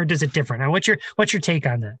experience. Or does it differ? Now, what's your take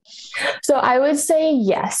on that? So I would say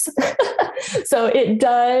yes. So it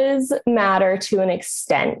does matter to an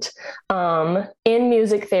extent. In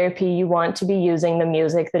music therapy, you want to be using the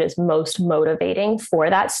music that is most motivating for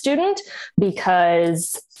that student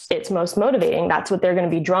because it's most motivating. That's what they're going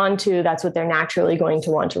to be drawn to. That's what they're naturally going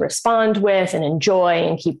to want to respond with and enjoy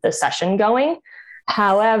and keep the session going.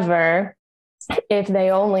 However, if they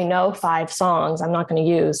only know 5 songs, I'm not going to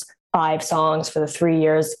use 5 songs for the 3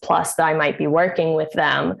 years plus that I might be working with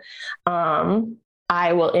them.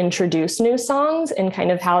 I will introduce new songs, and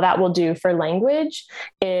kind of how that will do for language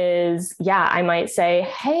is, I might say,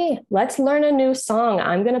 hey, let's learn a new song.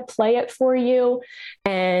 I'm going to play it for you.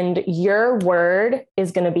 And your word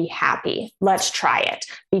is going to be happy. Let's try it,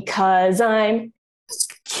 because I'm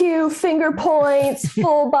cue, finger points,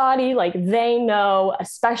 full body. Like, they know,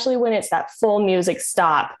 especially when it's that full music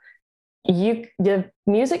stop, the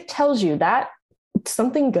music tells you that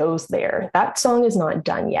something goes there. That song is not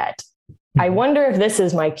done yet. I wonder if this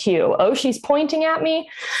is my cue. Oh, she's pointing at me.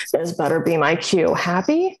 This better be my cue.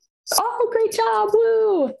 Happy? Oh, great job.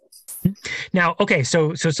 Woo. Now, okay,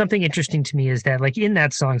 so something interesting to me is that, like, in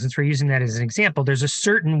that song, since we're using that as an example, there's a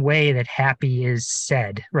certain way that happy is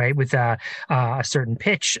said, right? With a certain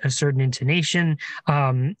pitch, a certain intonation,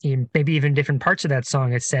 maybe even different parts of that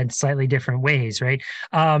song, it's said slightly different ways, right?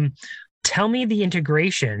 Tell me the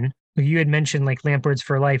integration. You had mentioned like Lamp Words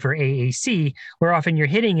for Life or AAC, where often you're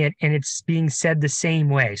hitting it and it's being said the same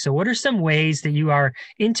way. So what are some ways that you are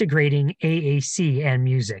integrating AAC and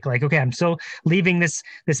music? Like, okay, I'm still leaving this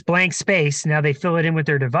blank space. Now they fill it in with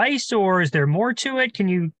their device, or is there more to it? Can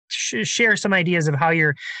you share some ideas of how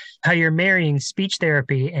you're marrying speech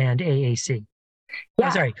therapy and AAC? Yeah.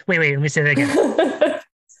 Oh, sorry. Wait, let me say that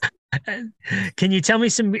again. Can you tell me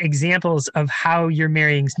some examples of how you're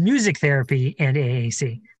marrying music therapy and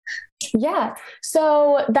AAC? Yeah.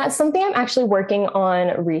 So that's something I'm actually working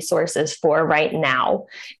on resources for right now,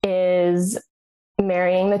 is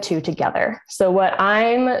marrying the two together. So what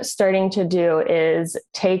I'm starting to do is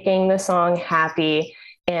taking the song Happy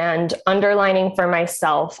and underlining for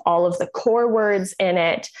myself all of the core words in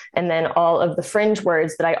it, and then all of the fringe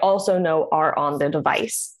words that I also know are on the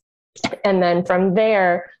device. And then from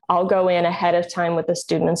there, I'll go in ahead of time with the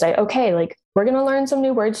student and say, okay, like, we're going to learn some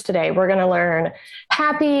new words today. We're going to learn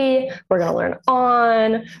happy. We're going to learn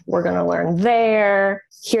on. We're going to learn there.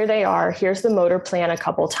 Here they are. Here's the motor plan a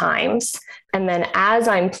couple times. And then as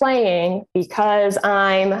I'm playing, because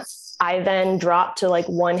I then drop to like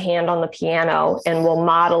one hand on the piano and will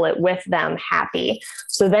model it with them happy.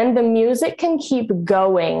 So then the music can keep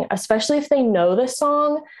going, especially if they know the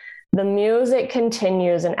song. The music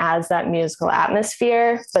continues and adds that musical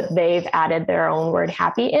atmosphere, but they've added their own word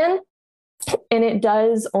happy in. And it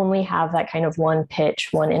does only have that kind of one pitch,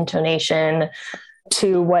 one intonation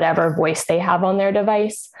to whatever voice they have on their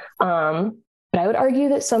device. But I would argue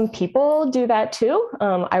that some people do that too.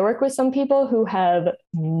 I work with some people who have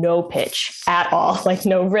no pitch at all, like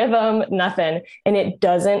no rhythm, nothing, and it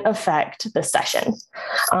doesn't affect the session.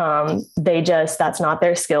 That's not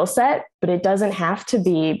their skill set, but it doesn't have to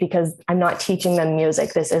be, because I'm not teaching them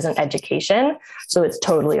music. This isn't education. So it's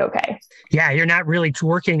totally okay. Yeah, you're not really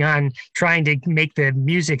working on trying to make the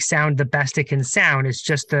music sound the best it can sound. It's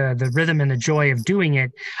just the rhythm and the joy of doing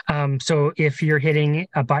it. So if you're hitting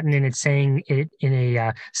a button and it's saying it in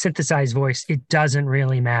a synthesized voice, it doesn't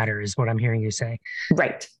really matter, is what I'm hearing you say.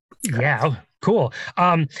 Right. Yeah. Oh, cool.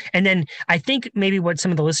 And then I think maybe what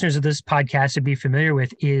some of the listeners of this podcast would be familiar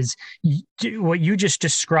with is what you just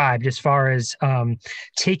described, as far as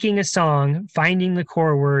taking a song, finding the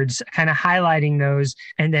core words, kind of highlighting those,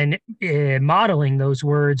 and then modeling those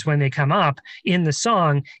words when they come up in the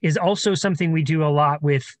song, is also something we do a lot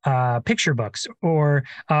with picture books or,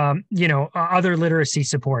 other literacy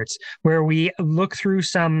supports, where we look through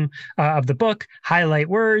some of the book, highlight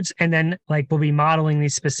words, and then we'll be modeling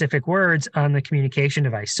these specific words on the communication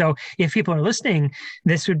device. So if people are listening,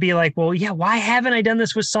 this would be like, well, yeah, why haven't I done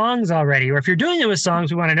this with songs already? Or if you're doing it with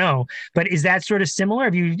songs, we want to know. But is that sort of similar?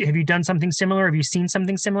 Have you done something similar? Have you seen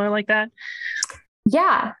something similar like that?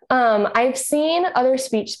 Yeah. I've seen other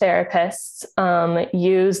speech therapists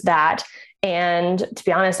use that. And to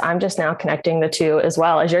be honest, I'm just now connecting the two as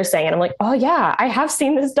well, as you're saying. And I'm like, oh yeah, I have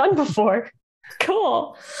seen this done before.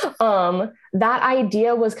 Cool. That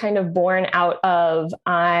idea was kind of born out of,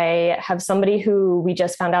 I have somebody who we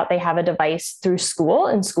just found out they have a device through school,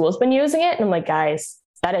 and school's been using it. And I'm like, guys,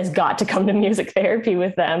 that has got to come to music therapy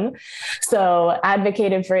with them. So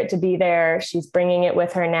advocated for it to be there. She's bringing it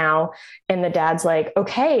with her now. And the dad's like,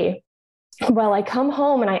 okay, well, I come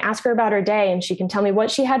home and I ask her about her day, and she can tell me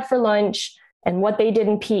what she had for lunch and what they did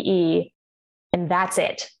in PE. And that's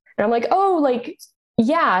it. And I'm like, oh,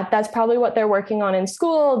 yeah, that's probably what they're working on in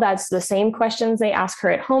school. That's the same questions they ask her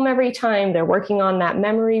at home every time. They're working on that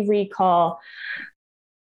memory recall.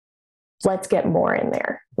 Let's get more in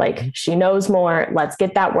there. She knows more. Let's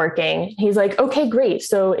get that working. He's like, okay, great.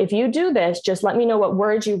 So if you do this, just let me know what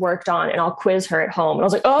words you worked on and I'll quiz her at home. And I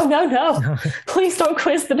was like, oh, no, please don't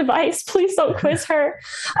quiz the device. Please don't quiz her.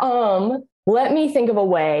 Let me think of a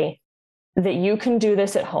way that you can do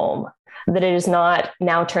this at home, that it is not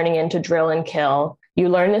now turning into drill and kill. You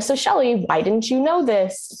learned this with Shelley. Why didn't you know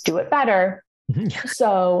this? Do it better.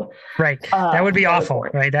 So, right. That would be awful,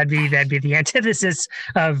 right? That'd be the antithesis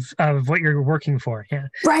of what you're working for. Yeah.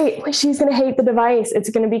 Right. She's going to hate the device. It's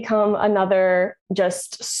going to become another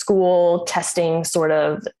just school testing sort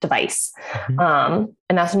of device. Mm-hmm.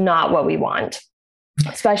 And that's not what we want.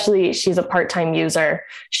 Especially, she's a part-time user.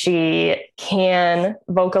 She can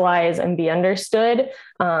vocalize and be understood.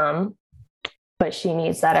 But she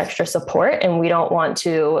needs that extra support, and we don't want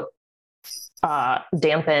to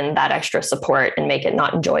dampen that extra support and make it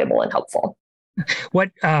not enjoyable and helpful.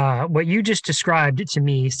 What you just described to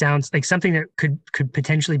me sounds like something that could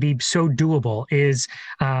potentially be so doable. Is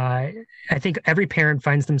I think every parent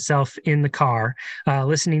finds themselves in the car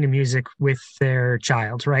listening to music with their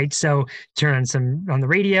child, right? So turn on the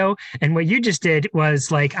radio, and what you just did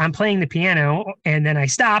was I'm playing the piano and then I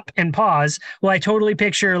stop and pause. Well, I totally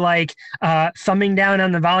picture thumbing down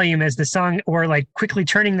on the volume as the song, or quickly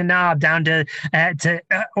turning the knob down to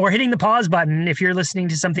or hitting the pause button if you're listening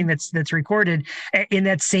to something that's recorded in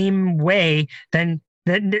that same way, then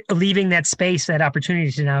leaving that space, that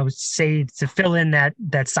opportunity to now to fill in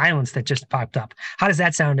that silence that just popped up. How does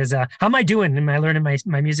that sound? How am I doing? Am I learning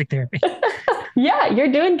my music therapy? Yeah,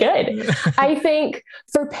 you're doing good. I think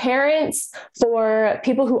for parents, for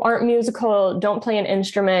people who aren't musical, don't play an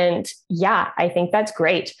instrument, yeah, I think that's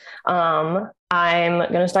great. I'm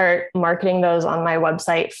going to start marketing those on my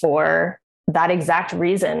website for that exact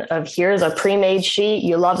reason of, here's a pre-made sheet.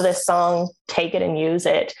 You love this song, take it and use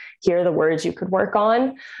it. Here are the words you could work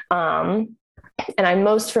on. And I'm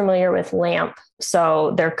most familiar with LAMP.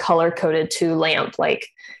 So they're color coded to LAMP.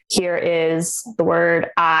 Here is the word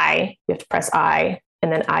I, you have to press I,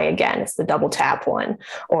 and then I again, it's the double tap one.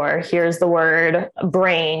 Or here's the word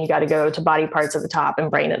brain. You got to go to body parts at the top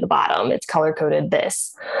and brain at the bottom. It's color coded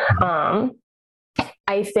this.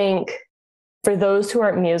 I think for those who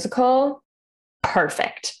aren't musical,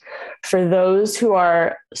 perfect. for those who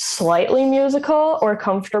are slightly musical or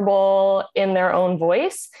comfortable in their own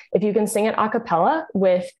voice, if you can sing it a cappella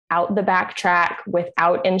without the backtrack,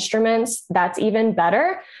 without instruments, that's even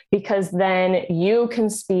better, because then you can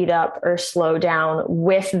speed up or slow down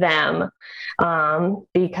with them.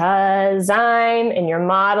 Because and you're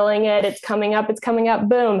modeling it, it's coming up,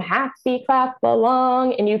 boom, happy clap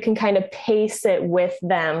along, and you can kind of pace it with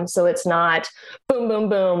them. So it's not boom, boom,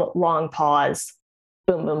 boom, long pause,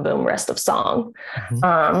 boom, boom, boom, rest of song.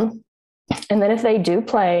 And then if they do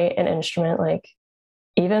play an instrument, like,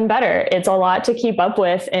 even better. It's a lot to keep up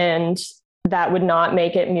with, and that would not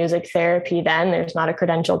make it music therapy then. There's not a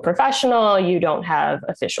credentialed professional. You don't have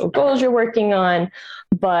official goals you're working on,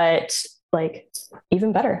 but like,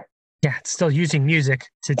 even better. Yeah, it's still using music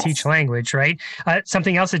to teach language, right?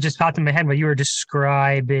 Something else that just popped in my head while you were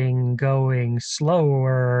describing going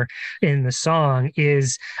slower in the song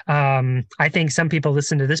is, I think some people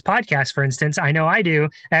listen to this podcast, for instance, I know I do,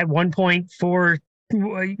 at 1.4,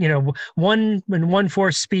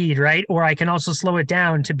 1/4 speed, right? Or I can also slow it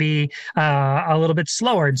down to be a little bit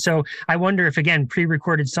slower. And so I wonder if, again,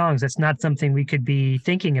 pre-recorded songs, that's not something we could be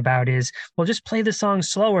thinking about, is, well, just play the song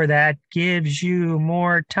slower. That gives you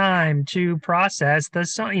more time to process the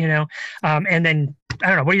song, and then, I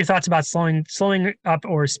don't know, what are your thoughts about slowing up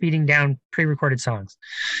or speeding down pre-recorded songs?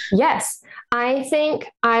 Yes, I think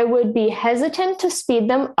I would be hesitant to speed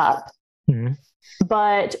them up. Mm-hmm.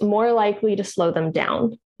 But more likely to slow them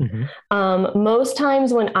down. Mm-hmm. Most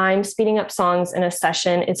times when I'm speeding up songs in a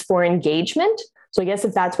session, it's for engagement. So I guess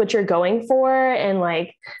if that's what you're going for, and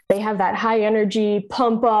like they have that high energy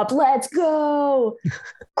pump up, let's go,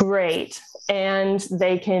 great. And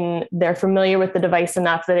they're familiar with the device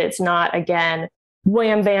enough that it's not, again,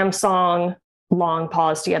 wham, bam, song, long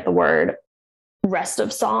pause to get the word, rest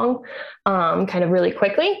of song, kind of really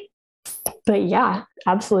quickly. But yeah,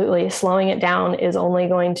 absolutely. Slowing it down is only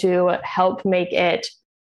going to help make it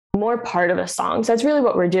more part of a song. So that's really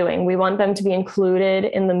what we're doing. We want them to be included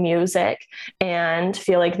in the music and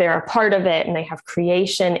feel like they're a part of it and they have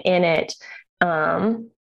creation in it,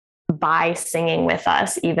 by singing with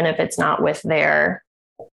us, even if it's not with their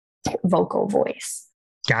vocal voice.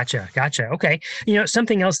 Gotcha. Okay.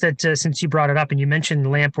 Something else that, since you brought it up and you mentioned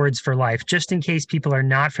LAMP, Words for Life, just in case people are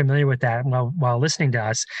not familiar with that while listening to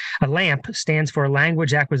us, a LAMP stands for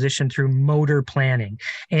Language Acquisition Through Motor Planning.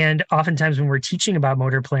 And oftentimes when we're teaching about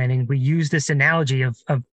motor planning, we use this analogy of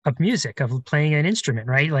music, of playing an instrument,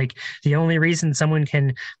 right? Like, the only reason someone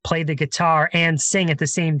can play the guitar and sing at the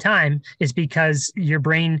same time is because your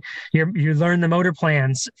brain, you learn the motor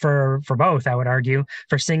plans for both, I would argue,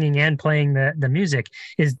 for singing and playing the music.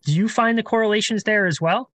 Do you find the correlations there as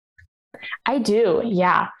well? I do,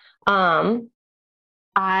 yeah.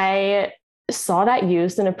 I saw that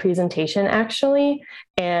used in a presentation, actually,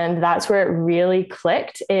 and that's where it really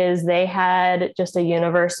clicked. Is they had just a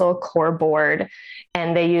universal core board,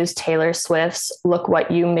 and they used Taylor Swift's "Look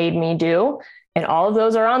What You Made Me Do," and all of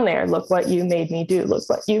those are on there. Look what you made me do. Look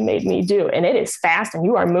what you made me do. And it is fast, and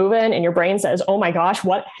you are moving, and your brain says, "Oh my gosh,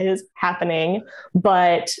 what is happening?"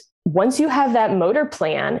 But once you have that motor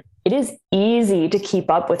plan, it is easy to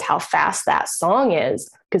keep up with how fast that song is,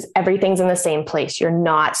 because everything's in the same place. You're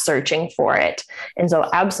not searching for it. And so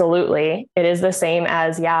absolutely, it is the same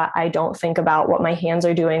as, I don't think about what my hands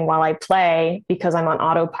are doing while I play because I'm on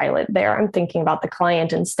autopilot there. I'm thinking about the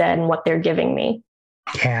client instead and what they're giving me.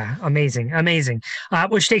 Yeah, amazing.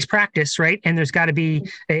 Which takes practice, right? And there's got to be,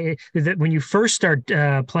 when you first start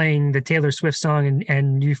playing the Taylor Swift song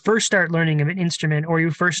and you first start learning an instrument, or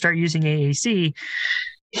you first start using AAC,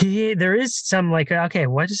 there is some like, okay,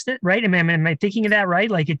 what is it, right? Am I thinking of that right?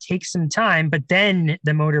 Like, it takes some time, but then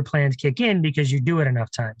the motor plans kick in because you do it enough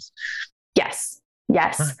times. Yes.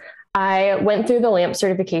 Huh. I went through the LAMP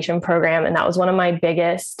certification program, and that was one of my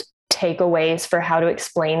biggest takeaways for how to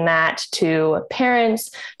explain that to parents,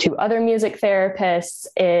 to other music therapists,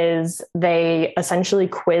 is they essentially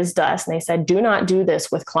quizzed us and they said, do not do this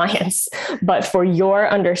with clients, but for your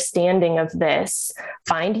understanding of this,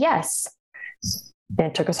 find yes. And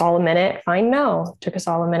it took us all a minute, find no, took us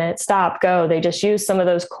all a minute, stop, go. They just used some of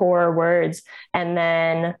those core words, and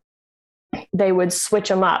then they would switch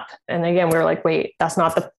them up. And again, we were like, wait, that's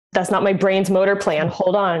not my brain's motor plan.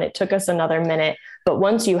 Hold on. It took us another minute. But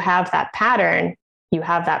once you have that pattern, you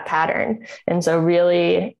have that pattern. And so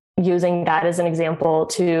really using that as an example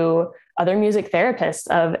to other music therapists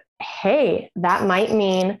of, hey, that might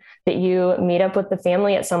mean that you meet up with the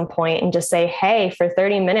family at some point and just say, hey, for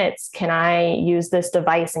 30 minutes, can I use this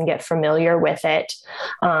device and get familiar with it?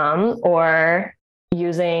 Or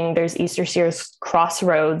there's Easter Sears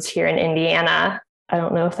Crossroads here in Indiana. I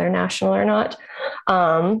don't know if they're national or not,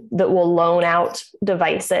 that will loan out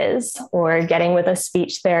devices, or getting with a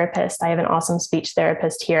speech therapist. I have an awesome speech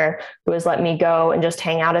therapist here who has let me go and just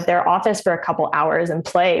hang out at their office for a couple hours and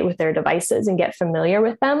play with their devices and get familiar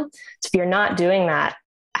with them. So if you're not doing that,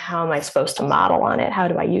 how am I supposed to model on it? How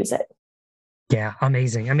do I use it? Yeah,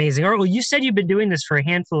 amazing. All right, well, you said you've been doing this for a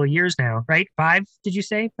handful of years now, right? 5, did you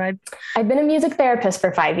say? 5? I've been a music therapist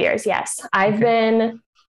for 5 years. Yes. I've been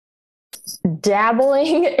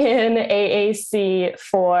dabbling in AAC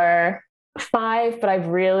for 5, but I've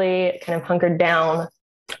really kind of hunkered down,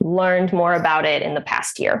 learned more about it in the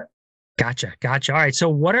past year. Gotcha. All right. So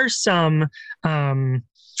what are some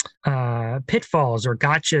pitfalls or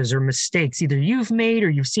gotchas or mistakes either you've made or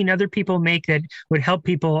you've seen other people make that would help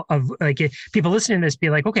people people listening to this be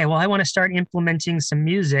like, okay, well, I want to start implementing some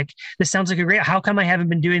music. This sounds like a great, how come I haven't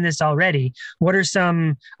been doing this already? What are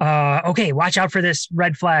some, okay, watch out for this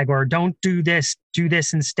red flag, or don't do this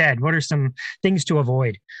instead? What are some things to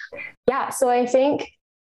avoid? Yeah. So I think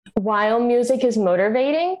while music is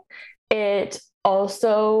motivating, it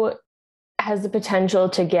also has the potential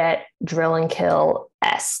to get drill and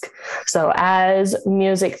kill-esque. So as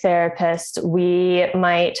music therapists, we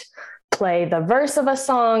might play the verse of a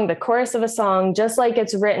song, the chorus of a song, just like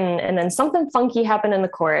it's written, and then something funky happened in the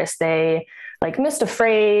chorus. They like missed a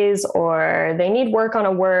phrase, or they need work on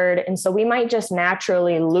a word. And so we might just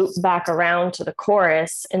naturally loop back around to the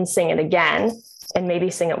chorus and sing it again, and maybe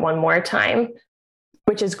sing it one more time,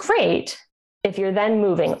 which is great if you're then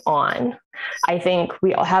moving on. I think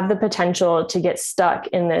we all have the potential to get stuck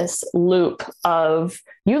in this loop of,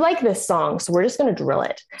 you like this song, so we're just going to drill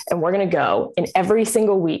it, and we're going to go. And every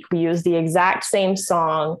single week we use the exact same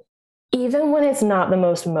song, even when it's not the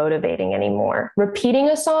most motivating anymore. Repeating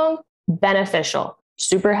a song, beneficial,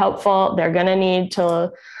 super helpful. They're going to need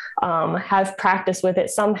to have practice with it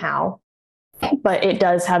somehow, but it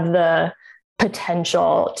does have the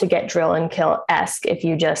potential to get drill and kill-esque if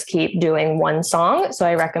you just keep doing one song. So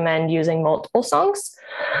I recommend using multiple songs.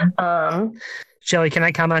 Shelly, can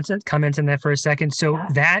I comment on that for a second? So Yeah.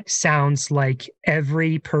 That sounds like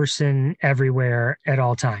every person everywhere at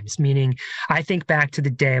all times, meaning I think back to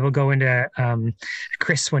the day, we'll go into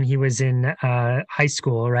Chris when he was in high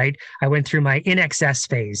school, right? I went through my In Excess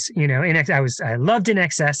phase. I loved In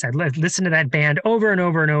Excess. I listened to that band over and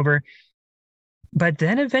over and over. But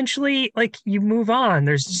then eventually, like, you move on.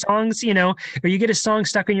 There's songs, or you get a song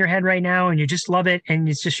stuck in your head right now and you just love it, and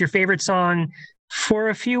it's just your favorite song for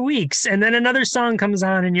a few weeks. And then another song comes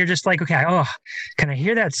on and you're just like, okay, can I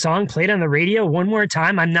hear that song played on the radio one more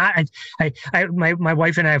time? My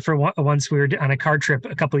wife and I, once we were on a car trip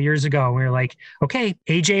a couple of years ago, and we were like, okay,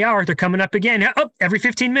 AJR, they're coming up again. Every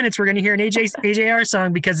 15 minutes, we're going to hear an AJR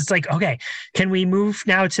song, because it's like, okay, can we move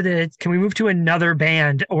to another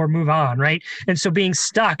band or move on? Right. And so being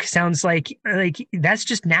stuck sounds like that's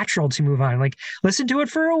just natural to move on. Like, listen to it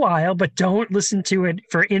for a while, but don't listen to it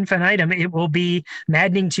for infinitum. It will be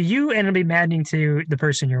maddening to you, and it'll be maddening to the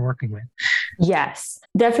person you're working with. Yes,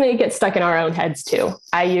 definitely get stuck in our own heads too.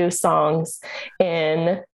 I use songs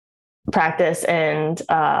in practice, and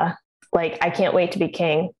I Can't Wait to Be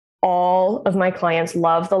King. All of my clients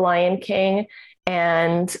love The Lion King,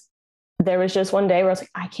 and there was just one day where I was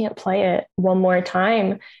like, I can't play it one more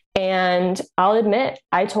time. And I'll admit,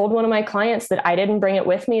 I told one of my clients that I didn't bring it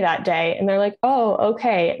with me that day. And they're like, oh,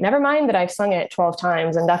 okay. Never mind that I've sung it 12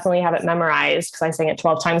 times and definitely have it memorized because I sing it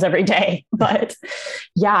 12 times every day. But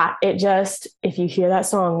yeah, if you hear that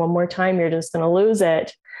song one more time, you're just going to lose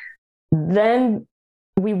it. Then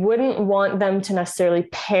we wouldn't want them to necessarily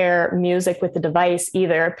pair music with the device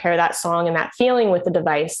either, pair that song and that feeling with the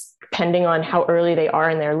device, depending on how early they are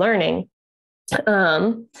in their learning.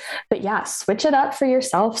 But yeah, switch it up for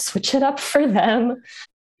yourself, switch it up for them.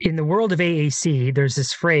 In the world of AAC, there's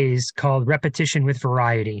this phrase called repetition with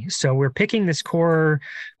variety. So we're picking this core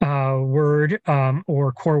word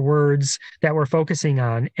or core words that we're focusing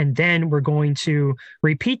on, and then we're going to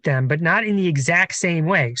repeat them, but not in the exact same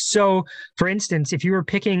way. So, for instance, if you were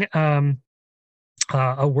picking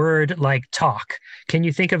a word like talk, can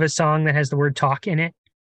you think of a song that has the word talk in it?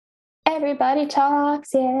 Everybody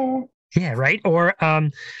talks, yeah. Yeah, right. Or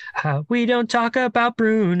we don't talk about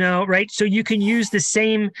Bruno, right? So you can use the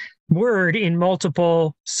same word in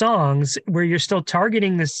multiple songs where you're still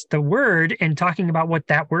targeting the word and talking about what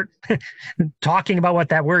that word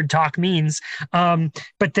talk means.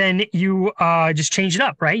 But then you just change it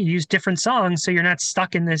up, right? You use different songs so you're not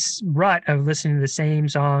stuck in this rut of listening to the same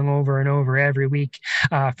song over and over every week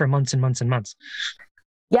for months and months and months.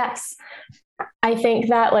 Yes. I think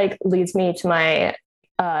that leads me to my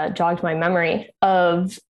jogged my memory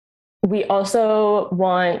of, we also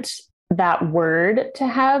want that word to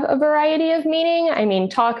have a variety of meaning. I mean,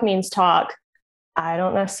 talk means talk. I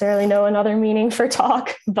don't necessarily know another meaning for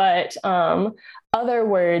talk, but other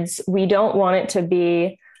words, we don't want it to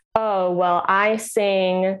be, oh, well, I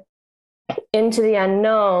sing into the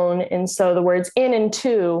unknown. And so the words in and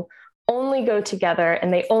to only go together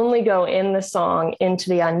and they only go in the song into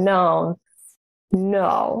the unknown.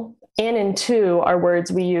 No, in and to are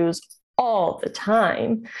words we use all the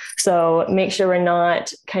time. So make sure we're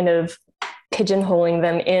not kind of pigeonholing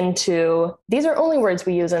them into, these are only words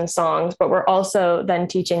we use in songs, but we're also then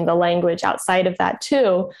teaching the language outside of that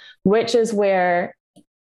too, which is where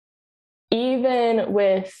even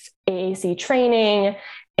with AAC training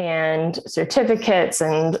and certificates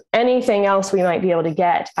and anything else we might be able to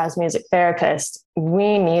get as music therapists,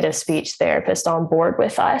 we need a speech therapist on board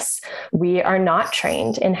with us. We are not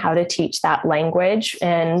trained in how to teach that language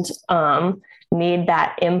and need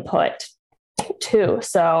that input too.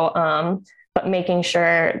 So, but making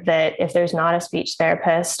sure that if there's not a speech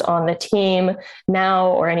therapist on the team now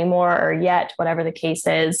or anymore or yet, whatever the case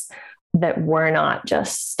is, that we're not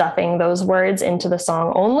just stuffing those words into the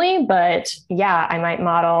song only, but yeah, I might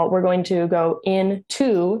model, we're going to go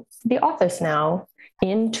into the office now,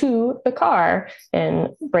 into the car, and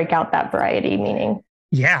break out that variety meaning.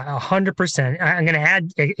 Yeah, 100%. I'm going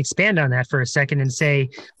to expand on that for a second and say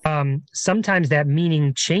sometimes that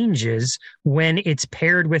meaning changes when it's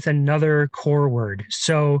paired with another core word.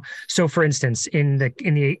 So for instance, in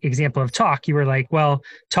the example of talk, you were like, well,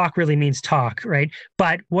 talk really means talk, right?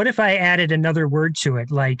 But what if I added another word to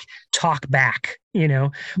it, like talk back?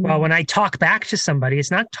 Well, when I talk back to somebody,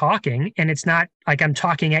 it's not talking, and it's not like I'm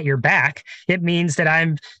talking at your back. It means that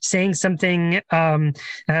I'm saying something in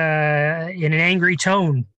an angry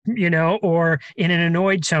tone, or in an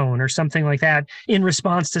annoyed tone or something like that in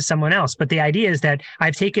response to someone else. But the idea is that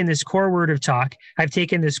I've taken this core word of talk, I've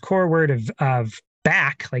taken this core word of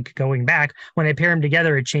back, like going back. When I pair them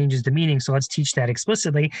together, it changes the meaning. So let's teach that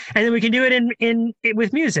explicitly, and then we can do it in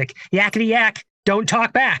with music. Yakety yak. Don't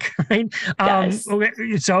talk back, right? Yes.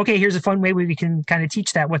 So, okay, here's a fun way we can kind of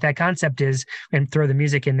teach that, what that concept is, and throw the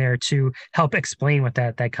music in there to help explain what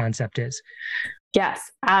that concept is.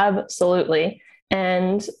 Yes, absolutely.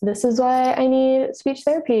 And this is why I need speech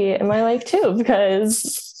therapy in my life too,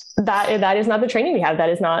 because that is not the training we have. That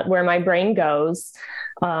is not where my brain goes.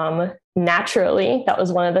 Naturally, that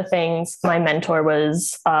was one of the things my mentor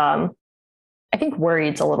was, I think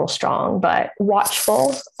worried's a little strong, but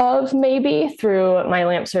watchful of maybe through my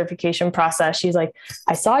LAMP certification process. She's like,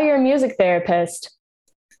 I saw you're a music therapist.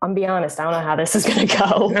 I'm be honest, I don't know how this is going to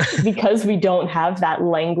go because we don't have that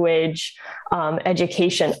language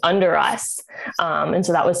education under us. And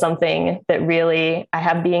so that was something that really, I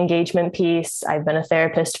have the engagement piece. I've been a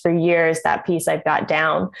therapist for years. That piece I've got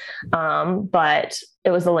down. But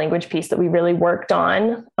it was the language piece that we really worked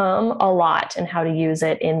on a lot, and how to use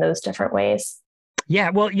it in those different ways. Yeah.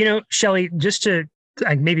 Well, Shelley, just to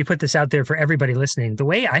maybe put this out there for everybody listening, the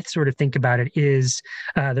way I sort of think about it is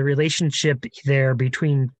the relationship there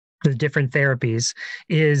between the different therapies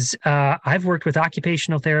is I've worked with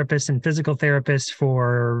occupational therapists and physical therapists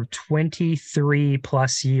for 23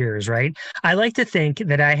 plus years, right? I like to think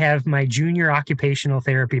that I have my junior occupational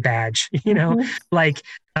therapy badge, like,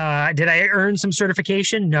 did I earn some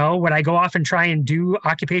certification? No. Would I go off and try and do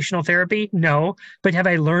occupational therapy? No. But have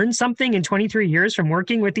I learned something in 23 years from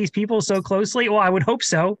working with these people so closely? Well, I would hope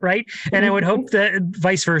so, right? And I would hope that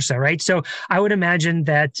vice versa, right? So I would imagine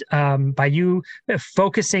that by you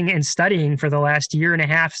focusing and studying for the last year and a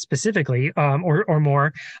half specifically, or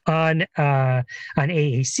more on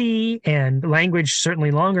AAC and language,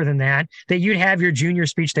 certainly longer than that you'd have your junior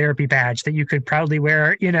speech therapy badge that you could proudly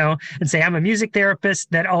wear, and say, I'm a music therapist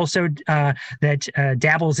that also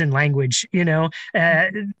dabbles in language.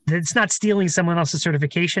 It's not stealing someone else's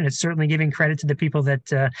certification. It's certainly giving credit to the people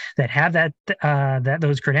that have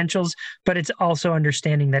those credentials, but it's also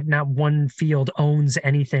understanding that not one field owns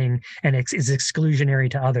anything and is exclusionary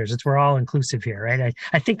to others. We're all inclusive here, right?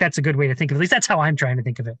 I think that's a good way to think of it. At least that's how I'm trying to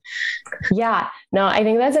think of it. Yeah, no, I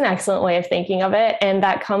think that's an excellent way of thinking of it. And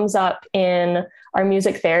that comes up in our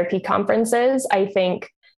music therapy conferences. I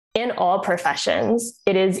think in all professions,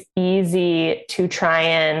 it is easy to try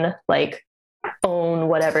and own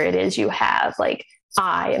whatever it is you have. Like,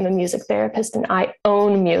 I am a music therapist and I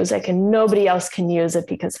own music and nobody else can use it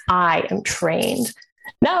because I am trained.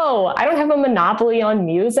 No, I don't have a monopoly on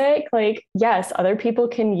music. Yes, other people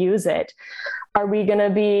can use it. Are we going to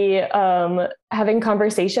be having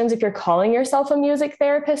conversations if you're calling yourself a music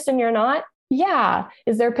therapist and you're not? Yeah.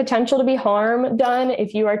 Is there potential to be harm done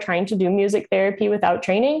if you are trying to do music therapy without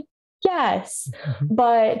training? Yes.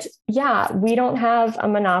 But yeah, we don't have a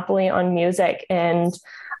monopoly on music. And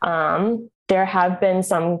there have been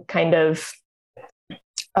some kind of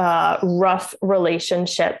rough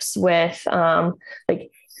relationships with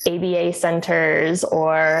like ABA centers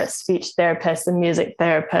or speech therapists and music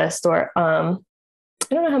therapists, or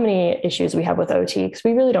I don't know how many issues we have with OT because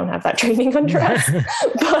we really don't have that training under us,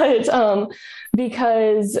 but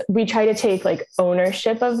because we try to take like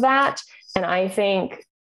ownership of that. And I think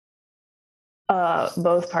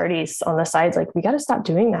both parties on the sides, like, we got to stop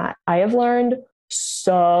doing that. I have learned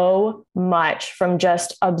so much from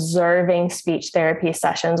just observing speech therapy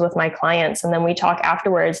sessions with my clients. And then we talk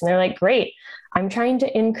afterwards and they're like, great, I'm trying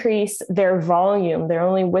to increase their volume. They're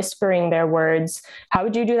only whispering their words. How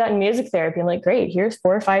would you do that in music therapy? I'm like, great, here's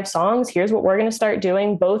 4 or 5 songs. Here's what we're going to start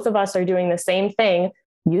doing. Both of us are doing the same thing,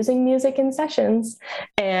 using music in sessions,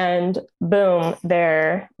 and boom,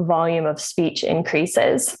 their volume of speech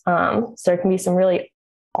increases. So there can be some really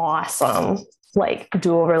awesome, like,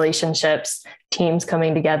 dual relationships, teams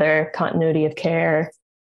coming together, continuity of care.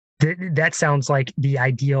 That sounds like the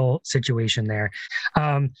ideal situation there.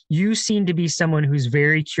 You seem to be someone who's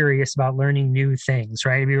very curious about learning new things,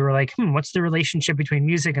 right? We were like, what's the relationship between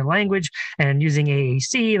music and language and using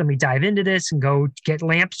AAC? Let me dive into this and go get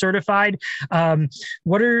LAMP certified.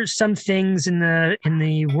 What are some things in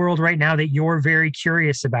the world right now that you're very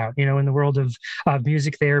curious about, in the world of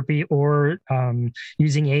music therapy or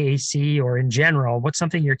using AAC, or in general? What's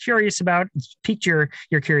something you're curious about? It's piqued your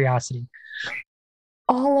curiosity.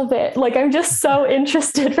 All of it. Like, I'm just so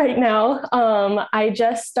interested right now. I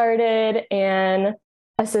just started an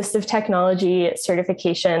assistive technology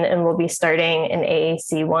certification and will be starting an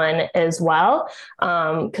AAC one as well.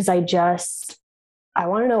 Because I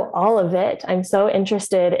want to know all of it. I'm so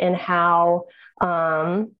interested in how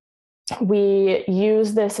we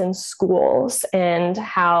use this in schools and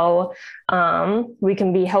how we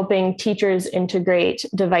can be helping teachers integrate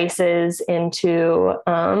devices into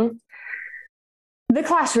the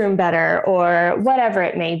classroom better, or whatever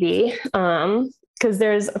it may be. Because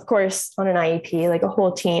there's, of course, on an IEP, like a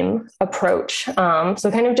whole team approach. So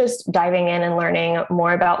kind of just diving in and learning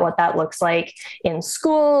more about what that looks like in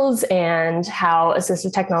schools and how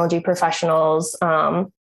assistive technology professionals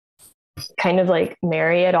kind of like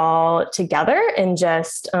marry it all together, and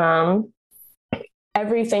just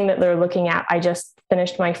everything that they're looking at. I just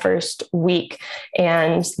finished my first week,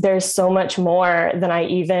 and there's so much more than I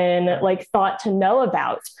even like thought to know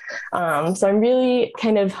about. So I'm really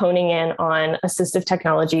kind of honing in on assistive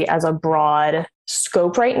technology as a broad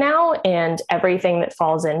scope right now, and everything that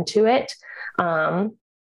falls into it. And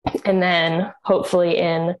then hopefully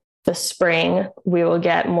in the spring, we will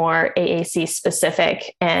get more AAC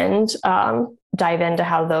specific and dive into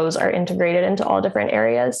how those are integrated into all different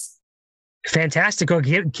areas. Fantastic.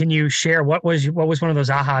 Okay, can you share what was one of those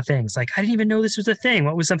aha things? Like, I didn't even know this was a thing.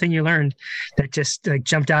 What was something you learned that just like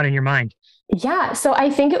jumped out in your mind? Yeah. So I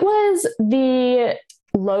think it was the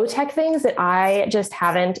low tech things that I just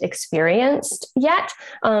haven't experienced yet.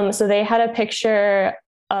 So they had a picture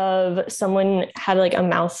of someone had like a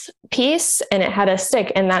mouthpiece and it had a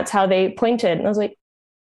stick, and that's how they pointed. And I was like,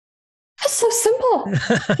 that's so simple.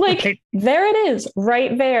 Like, there it is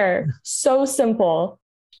right there. So simple.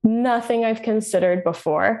 Nothing I've considered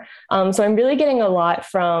before. So I'm really getting a lot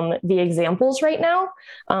from the examples right now,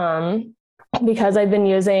 because I've been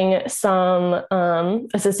using some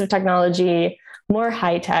assistive technology, more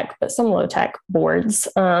high tech, but some low tech boards.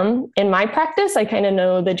 In my practice, I kind of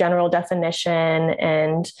know the general definition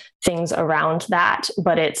and things around that,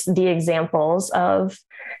 but it's the examples of,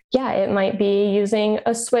 it might be using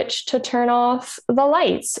a switch to turn off the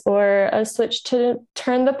lights, or a switch to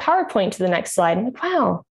turn the PowerPoint to the next slide. I'm like,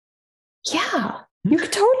 wow. Yeah, you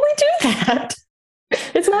could totally do that.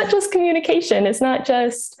 It's not just communication. It's not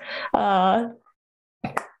just, I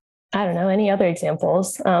don't know, any other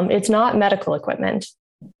examples. It's not medical equipment.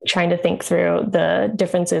 Trying to think through the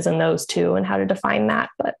differences in those two and how to define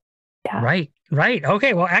that. But yeah. Right.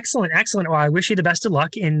 Okay. Well, excellent. Well, I wish you the best of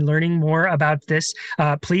luck in learning more about this.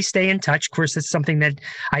 Please stay in touch. Of course, it's something that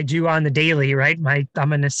I do on the daily, right?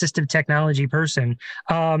 I'm an assistive technology person.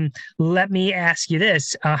 Let me ask you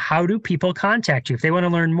this. How do people contact you? If they want to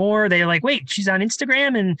learn more, they're like, wait, she's on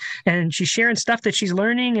Instagram and she's sharing stuff that she's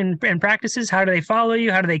learning and practices. How do they follow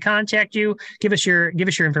you? How do they contact you? Give us your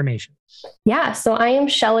information. Yeah. So I am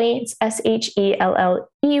Shelley. It's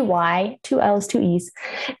SHELLEY, 2 L's, 2 E's.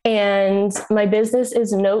 And my My business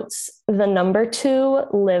is Notes, the number 2,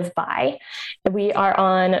 Live By. We are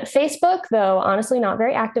on Facebook, though honestly not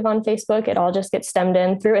very active on Facebook. It all just gets stemmed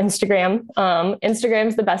in through Instagram. Instagram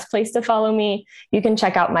is the best place to follow me. You can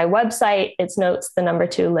check out my website. It's Notes, the number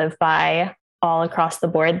 2, Live By, all across the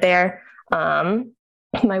board there.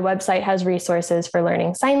 My website has resources for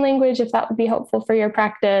learning sign language, if that would be helpful for your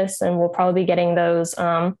practice. And we'll probably be getting those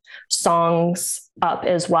songs up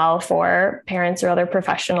as well for parents or other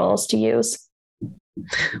professionals to use.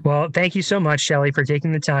 Well, thank you so much, Shelly, for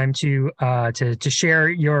taking the time to share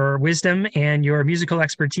your wisdom and your musical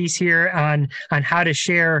expertise here on how to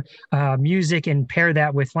share music and pair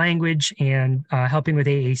that with language and helping with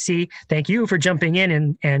AAC. Thank you for jumping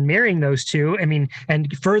in and marrying those two. I mean, and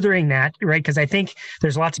furthering that, right? Because I think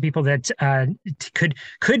there's lots of people that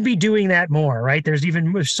could be doing that more, right? There's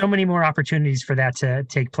so many more opportunities for that to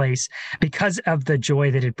take place because of the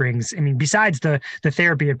joy that it brings. I mean, besides the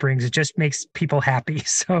therapy it brings, it just makes people happy.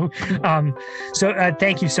 So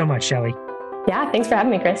thank you so much, Shelly. Yeah, thanks for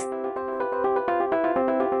having me, Chris.